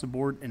 across the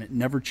board, and it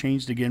never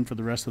changed again for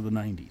the rest of the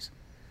 90s.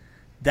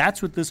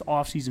 That's what this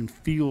offseason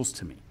feels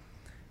to me.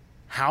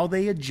 How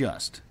they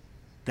adjust.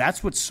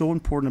 That's what's so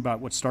important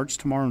about what starts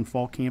tomorrow in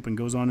fall camp and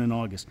goes on in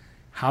August.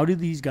 How do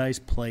these guys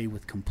play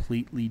with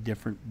completely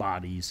different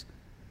bodies?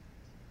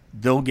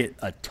 They'll get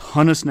a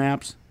ton of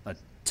snaps, a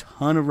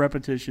ton of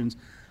repetitions,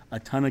 a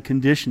ton of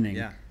conditioning.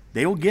 Yeah.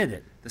 They will get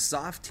it. The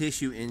soft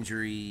tissue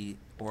injury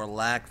or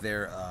lack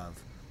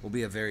thereof will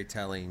be a very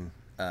telling.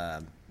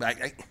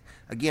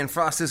 Again,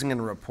 Frost isn't going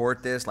to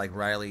report this like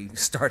Riley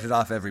started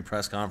off every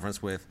press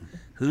conference with,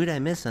 "Who did I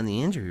miss on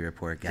the injury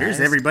report, guys?" Here's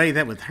everybody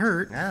that was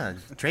hurt.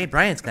 Trey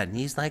Bryant's got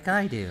knees like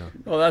I do.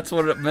 Well, that's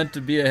what it meant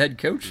to be a head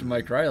coach,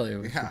 Mike Riley,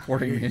 was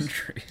reporting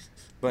injuries.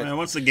 But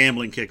once the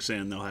gambling kicks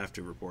in, they'll have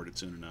to report it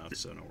soon enough,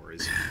 so no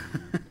worries.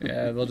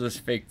 Yeah, they'll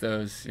just fake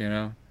those,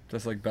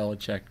 just like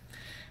Belichick.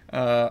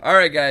 All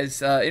right,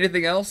 guys.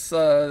 Anything else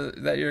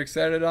that you're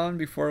excited on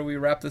before we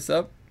wrap this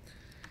up?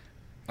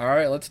 All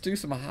right, let's do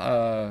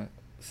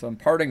some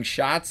parting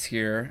shots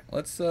here.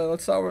 Let's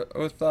start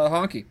with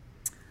Honky.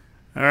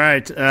 All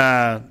right.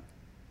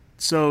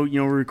 So,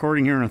 we're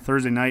recording here on a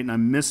Thursday night, and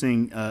I'm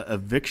missing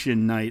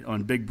eviction night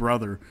on Big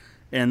Brother,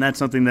 and that's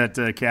something that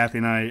Kathy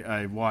and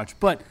I watch.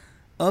 But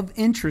of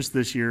interest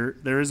this year,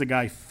 there is a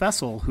guy,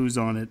 Fessel, who's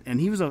on it, and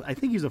I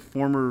think he's a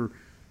former,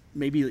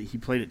 maybe he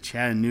played at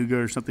Chattanooga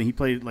or something. He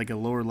played like a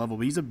lower level,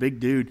 but he's a big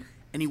dude,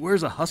 and he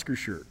wears a Husker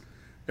shirt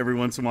every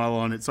once in a while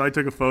on it. So I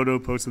took a photo,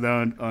 posted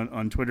that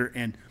on Twitter,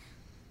 and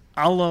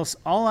all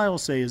I will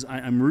say is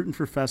I'm rooting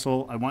for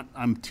Fessel.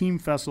 I'm Team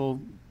Fessel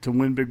to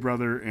win Big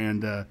Brother,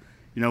 and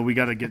we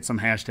got to get some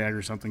hashtag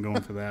or something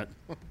going for that.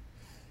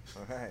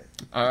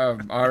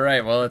 all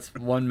right. Well, it's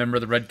one member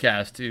of the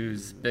Redcast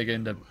who's big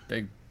into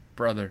Big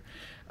Brother.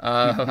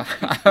 How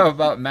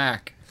about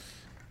Mac?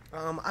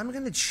 I'm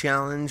going to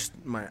challenge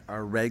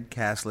our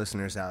Redcast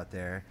listeners out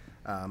there.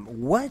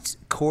 What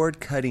cord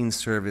cutting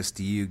service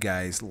do you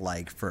guys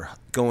like for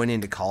going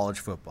into college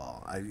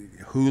football?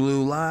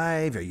 Hulu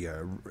Live, or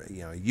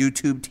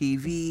YouTube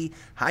TV?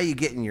 How you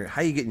getting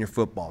your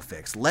football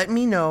fix? Let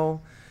me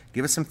know.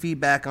 Give us some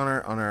feedback on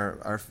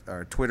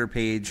our Twitter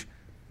page.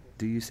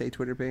 Do you say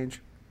Twitter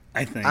page?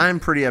 I think I'm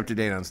pretty up to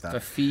date on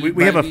stuff.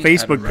 We have a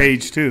Facebook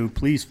page too.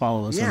 Please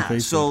follow us on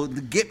Facebook. So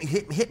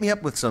hit me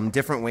up with some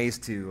different ways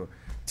to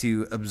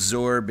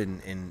absorb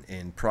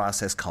and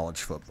process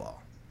college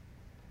football.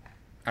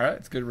 All right,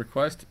 it's a good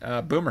request.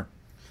 Boomer.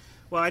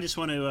 Well, I just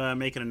want to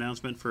make an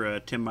announcement for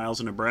Tim Miles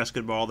in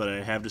Nebraska ball that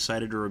I have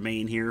decided to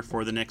remain here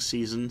for the next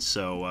season,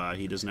 so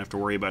he doesn't have to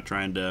worry about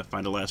trying to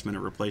find a last-minute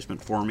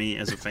replacement for me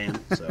as a fan.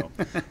 So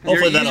hopefully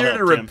You're that'll easier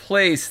help, to Tim.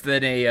 replace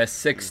than a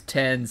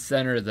 6'10"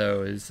 center,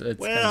 though.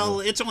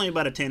 It's only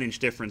about a 10-inch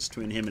difference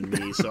between him and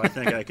me, so I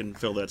think I can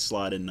fill that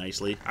slot in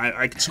nicely.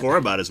 I could score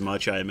about as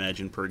much, I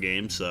imagine, per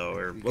game,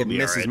 so we'll be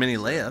miss all right. as many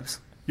layups.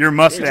 Your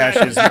mustache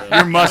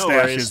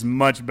Exactly. is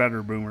much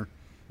better, Boomer.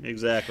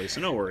 Exactly,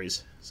 so no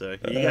worries. So you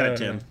got it,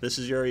 Tim. This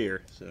is your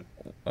year. So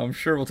I'm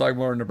sure we'll talk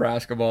more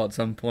Nebraska ball at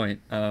some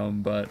point,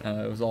 but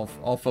it was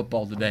all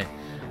football today.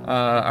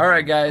 All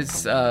right,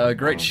 guys,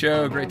 great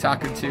show, great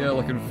talking to you.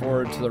 Looking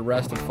forward to the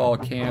rest of fall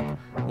camp.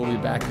 We'll be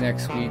back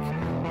next week.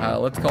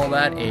 Let's call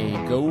that a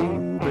Go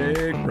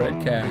Big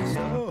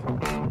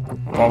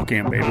Redcast. Fall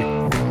camp,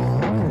 baby.